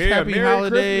Christmas. Happy Merry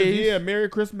holidays. Christmas. Yeah, Merry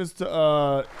Christmas to you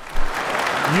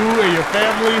and your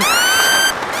family.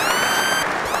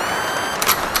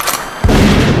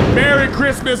 Merry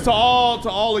Christmas to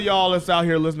all of y'all that's out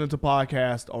here listening to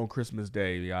podcasts on Christmas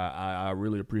Day. I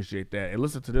really appreciate that. And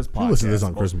listen to this podcast. You listen to this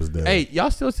on Christmas Day. Hey,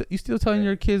 you still telling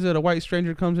your kids that a white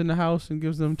stranger comes in the house and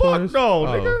gives them Fuck toys? no,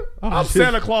 nigga. Oh, I'm shit.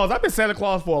 Santa Claus. I've been Santa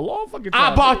Claus for a long fucking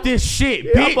time. I bought this shit,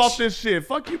 Yeah, bitch. I bought this shit.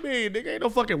 Fuck you, mean, nigga. Ain't no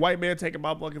fucking white man taking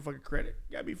my fucking credit.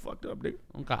 You gotta be fucked up, nigga.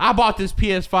 Okay. I bought this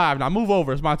PS5. Now move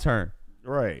over. It's my turn.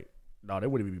 Right. No, they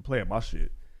wouldn't even be playing my shit.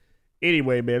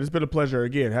 Anyway, man, it's been a pleasure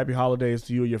again. Happy holidays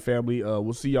to you and your family.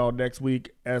 We'll see y'all next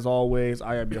week. As always,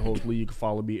 I am your host, Lee. You can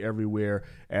follow me everywhere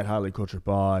at Highly Cultured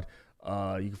Pod.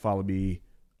 You can follow me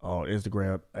on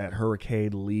Instagram at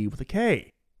Hurricane Lee with a K.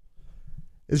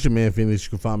 It's your man Phoenix. You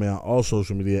can find me on all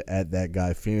social media at that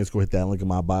guy Phoenix. Go hit that link in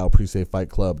my bio. Pre-save Fight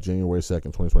Club, January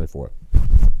 2nd, 2024.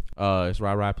 It's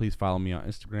Rai. Please follow me on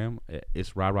Instagram.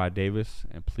 It's Rai Davis,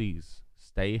 and please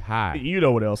stay high. You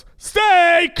know what else?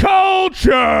 Stay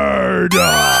cultured. Yo,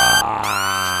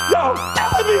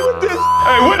 killing me with this.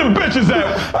 Hey, where the bitches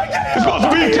at? It's supposed to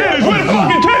be titties. Where the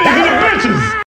fucking titties?